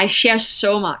I share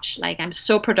so much. Like, I'm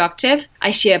so productive.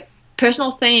 I share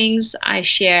personal things. I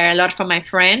share a lot from my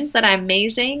friends that are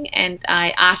amazing, and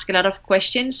I ask a lot of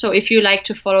questions. So if you like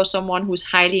to follow someone who's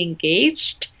highly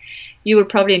engaged, you will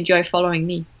probably enjoy following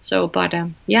me. So, but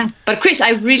Chris,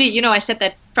 I really, I said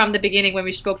that from the beginning when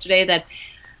we spoke today, that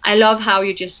I love how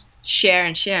you just share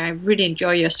and share. I really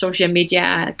enjoy your social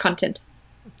media content.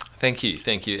 Thank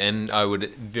you, and I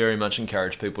would very much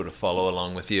encourage people to follow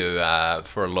along with you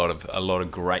for a lot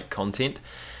of great content.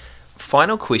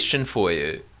 Final question for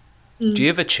you: do you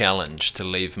have a challenge to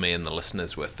leave me and the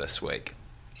listeners with this week?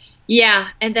 Yeah,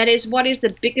 and that is, what is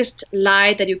the biggest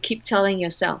lie that you keep telling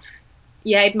yourself?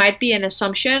 Yeah, it might be an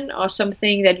assumption or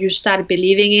something that you start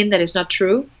believing in that is not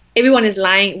true. Everyone is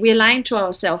lying. We're lying to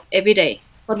ourselves every day.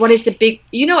 But what is the big,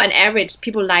 on average,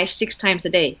 people lie 6 times a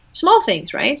day. Small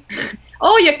things, right?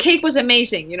 Oh, your cake was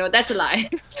amazing. That's a lie.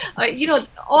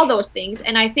 All those things.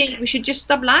 And I think we should just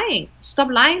stop lying. Stop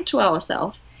lying to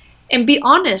ourselves and be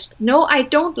honest. No, I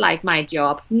don't like my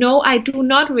job. No, I do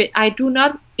not. I do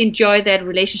not enjoy that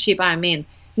relationship I'm in.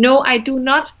 No, I do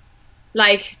not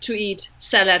like to eat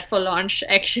salad for lunch,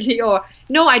 actually. Or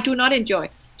no, I do not enjoy.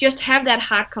 Just have that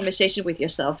hard conversation with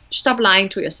yourself. Stop lying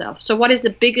to yourself. So what is the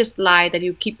biggest lie that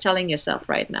you keep telling yourself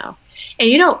right now?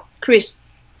 And Chris,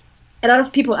 a lot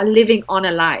of people are living on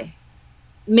a lie.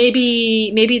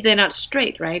 Maybe they're not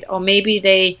straight, right? Or maybe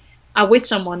they are with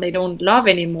someone they don't love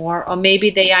anymore. Or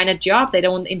maybe they are in a job they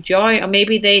don't enjoy. Or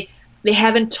maybe they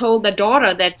haven't told the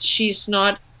daughter that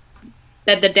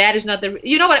that the dad is not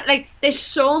there's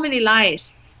so many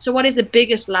lies. So what is the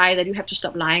biggest lie that you have to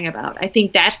stop lying about? I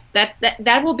think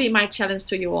that will be my challenge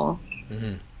to you all.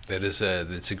 Mm-hmm.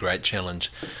 That's a great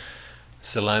challenge.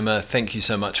 Soulaima, thank you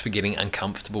so much for getting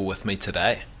uncomfortable with me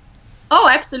today. Oh,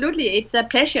 absolutely. It's a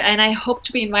pleasure, and I hope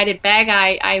to be invited back.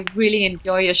 I really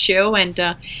enjoy your show, and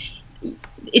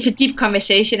it's a deep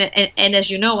conversation. And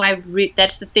as you know,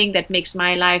 that's the thing that makes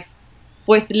my life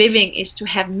worth living, is to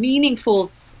have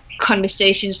meaningful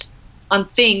conversations on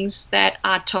things that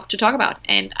are tough to talk about.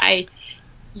 And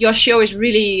your show is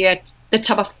really at the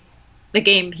top of the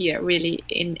game here, really,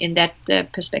 in that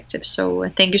perspective. So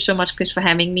thank you so much, Chris, for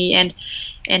having me. And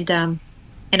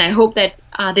I hope that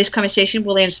this conversation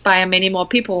will inspire many more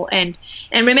people. And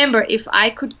remember, if I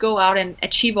could go out and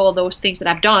achieve all those things that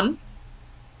I've done,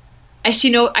 I see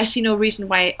no reason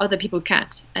why other people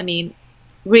can't. I mean,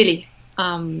 really,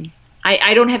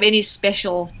 I don't have any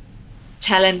special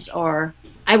talents, or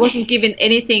I wasn't given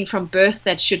anything from birth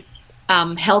that should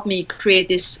help me create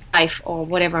this life or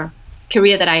whatever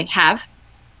career that I have.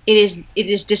 It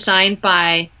is designed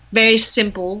by very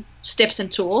simple steps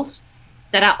and tools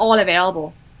that are all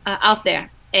available out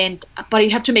there. But you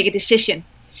have to make a decision.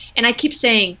 And I keep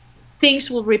saying,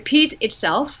 things will repeat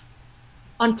itself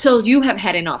until you have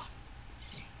had enough.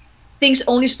 Things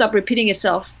only stop repeating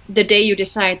itself the day you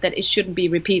decide that it shouldn't be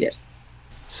repeated.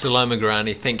 Soulaima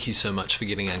Gourani, thank you so much for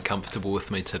getting uncomfortable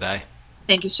with me today.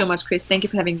 Thank you so much, Chris. Thank you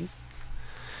for having me.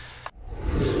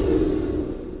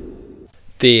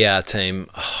 There, team.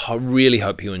 I really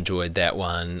hope you enjoyed that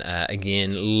one.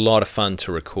 Again, a lot of fun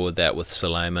to record that with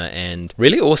Soulaima, and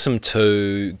really awesome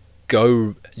to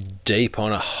go deep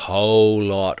on a whole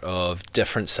lot of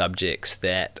different subjects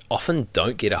that often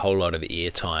don't get a whole lot of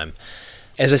airtime.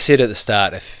 As I said at the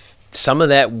start, if some of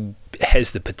that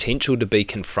has the potential to be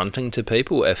confronting to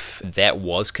people. If that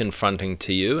was confronting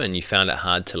to you and you found it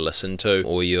hard to listen to,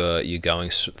 or you're going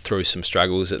through some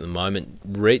struggles at the moment,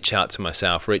 reach out to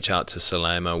myself, reach out to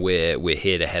Selema. We're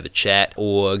here to have a chat,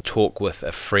 or talk with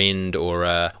a friend or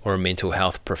a mental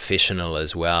health professional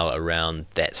as well around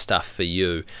that stuff for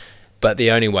you. But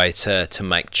the only way to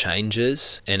make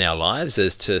changes in our lives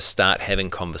is to start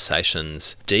having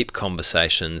conversations, deep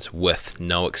conversations with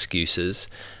no excuses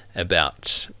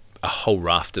about a whole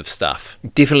raft of stuff.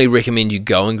 Definitely recommend you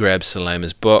go and grab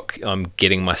Selema's book. I'm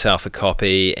getting myself a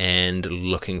copy and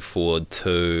looking forward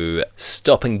to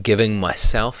stopping giving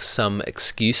myself some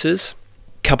excuses.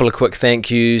 Couple of quick thank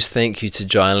yous. Thank you to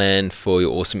Jylan for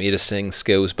your awesome editing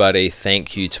skills, buddy.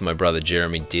 Thank you to my brother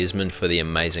Jeremy Desmond for the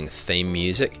amazing theme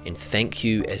music. And thank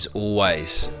you, as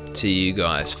always, to you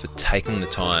guys for taking the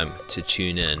time to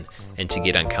tune in and to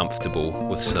get uncomfortable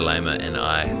with Selema and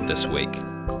I this week.